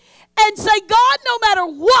and say, God, no matter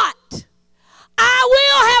what, I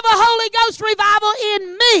will have a Holy Ghost revival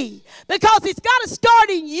in me, because it's got to start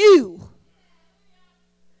in you.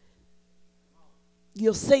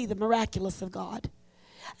 You'll see the miraculous of God.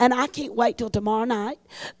 And I can't wait till tomorrow night,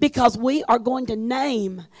 because we are going to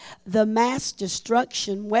name the mass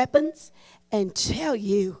destruction weapons and tell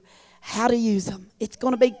you how to use them. It's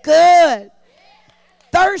going to be good.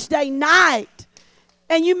 Thursday night.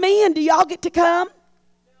 And you men, do y'all get to come?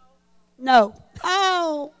 No.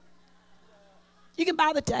 Oh. You can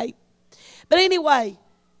buy the tape. But anyway.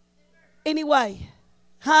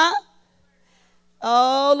 Huh?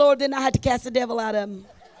 Oh, Lord, then I had to cast the devil out of them.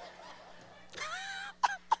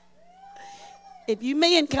 If you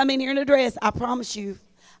men come in here in a dress, I promise you,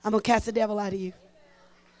 I'm going to cast the devil out of you.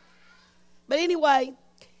 But anyway,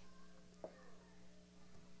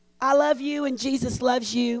 I love you and Jesus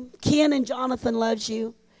loves you. Ken and Jonathan loves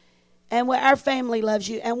you. And our family loves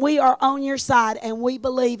you. And we are on your side, and we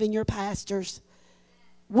believe in your pastors.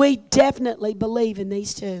 We definitely believe in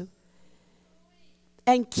these two.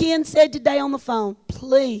 And Ken said today on the phone,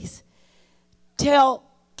 please tell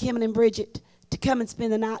Kim and Bridget to come and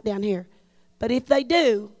spend the night down here. But if they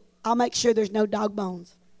do, I'll make sure there's no dog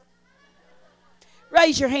bones.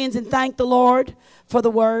 Raise your hands and thank the Lord for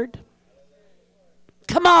the word.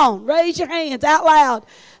 Come on, raise your hands out loud.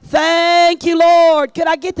 Thank you, Lord. Could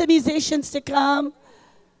I get the musicians to come?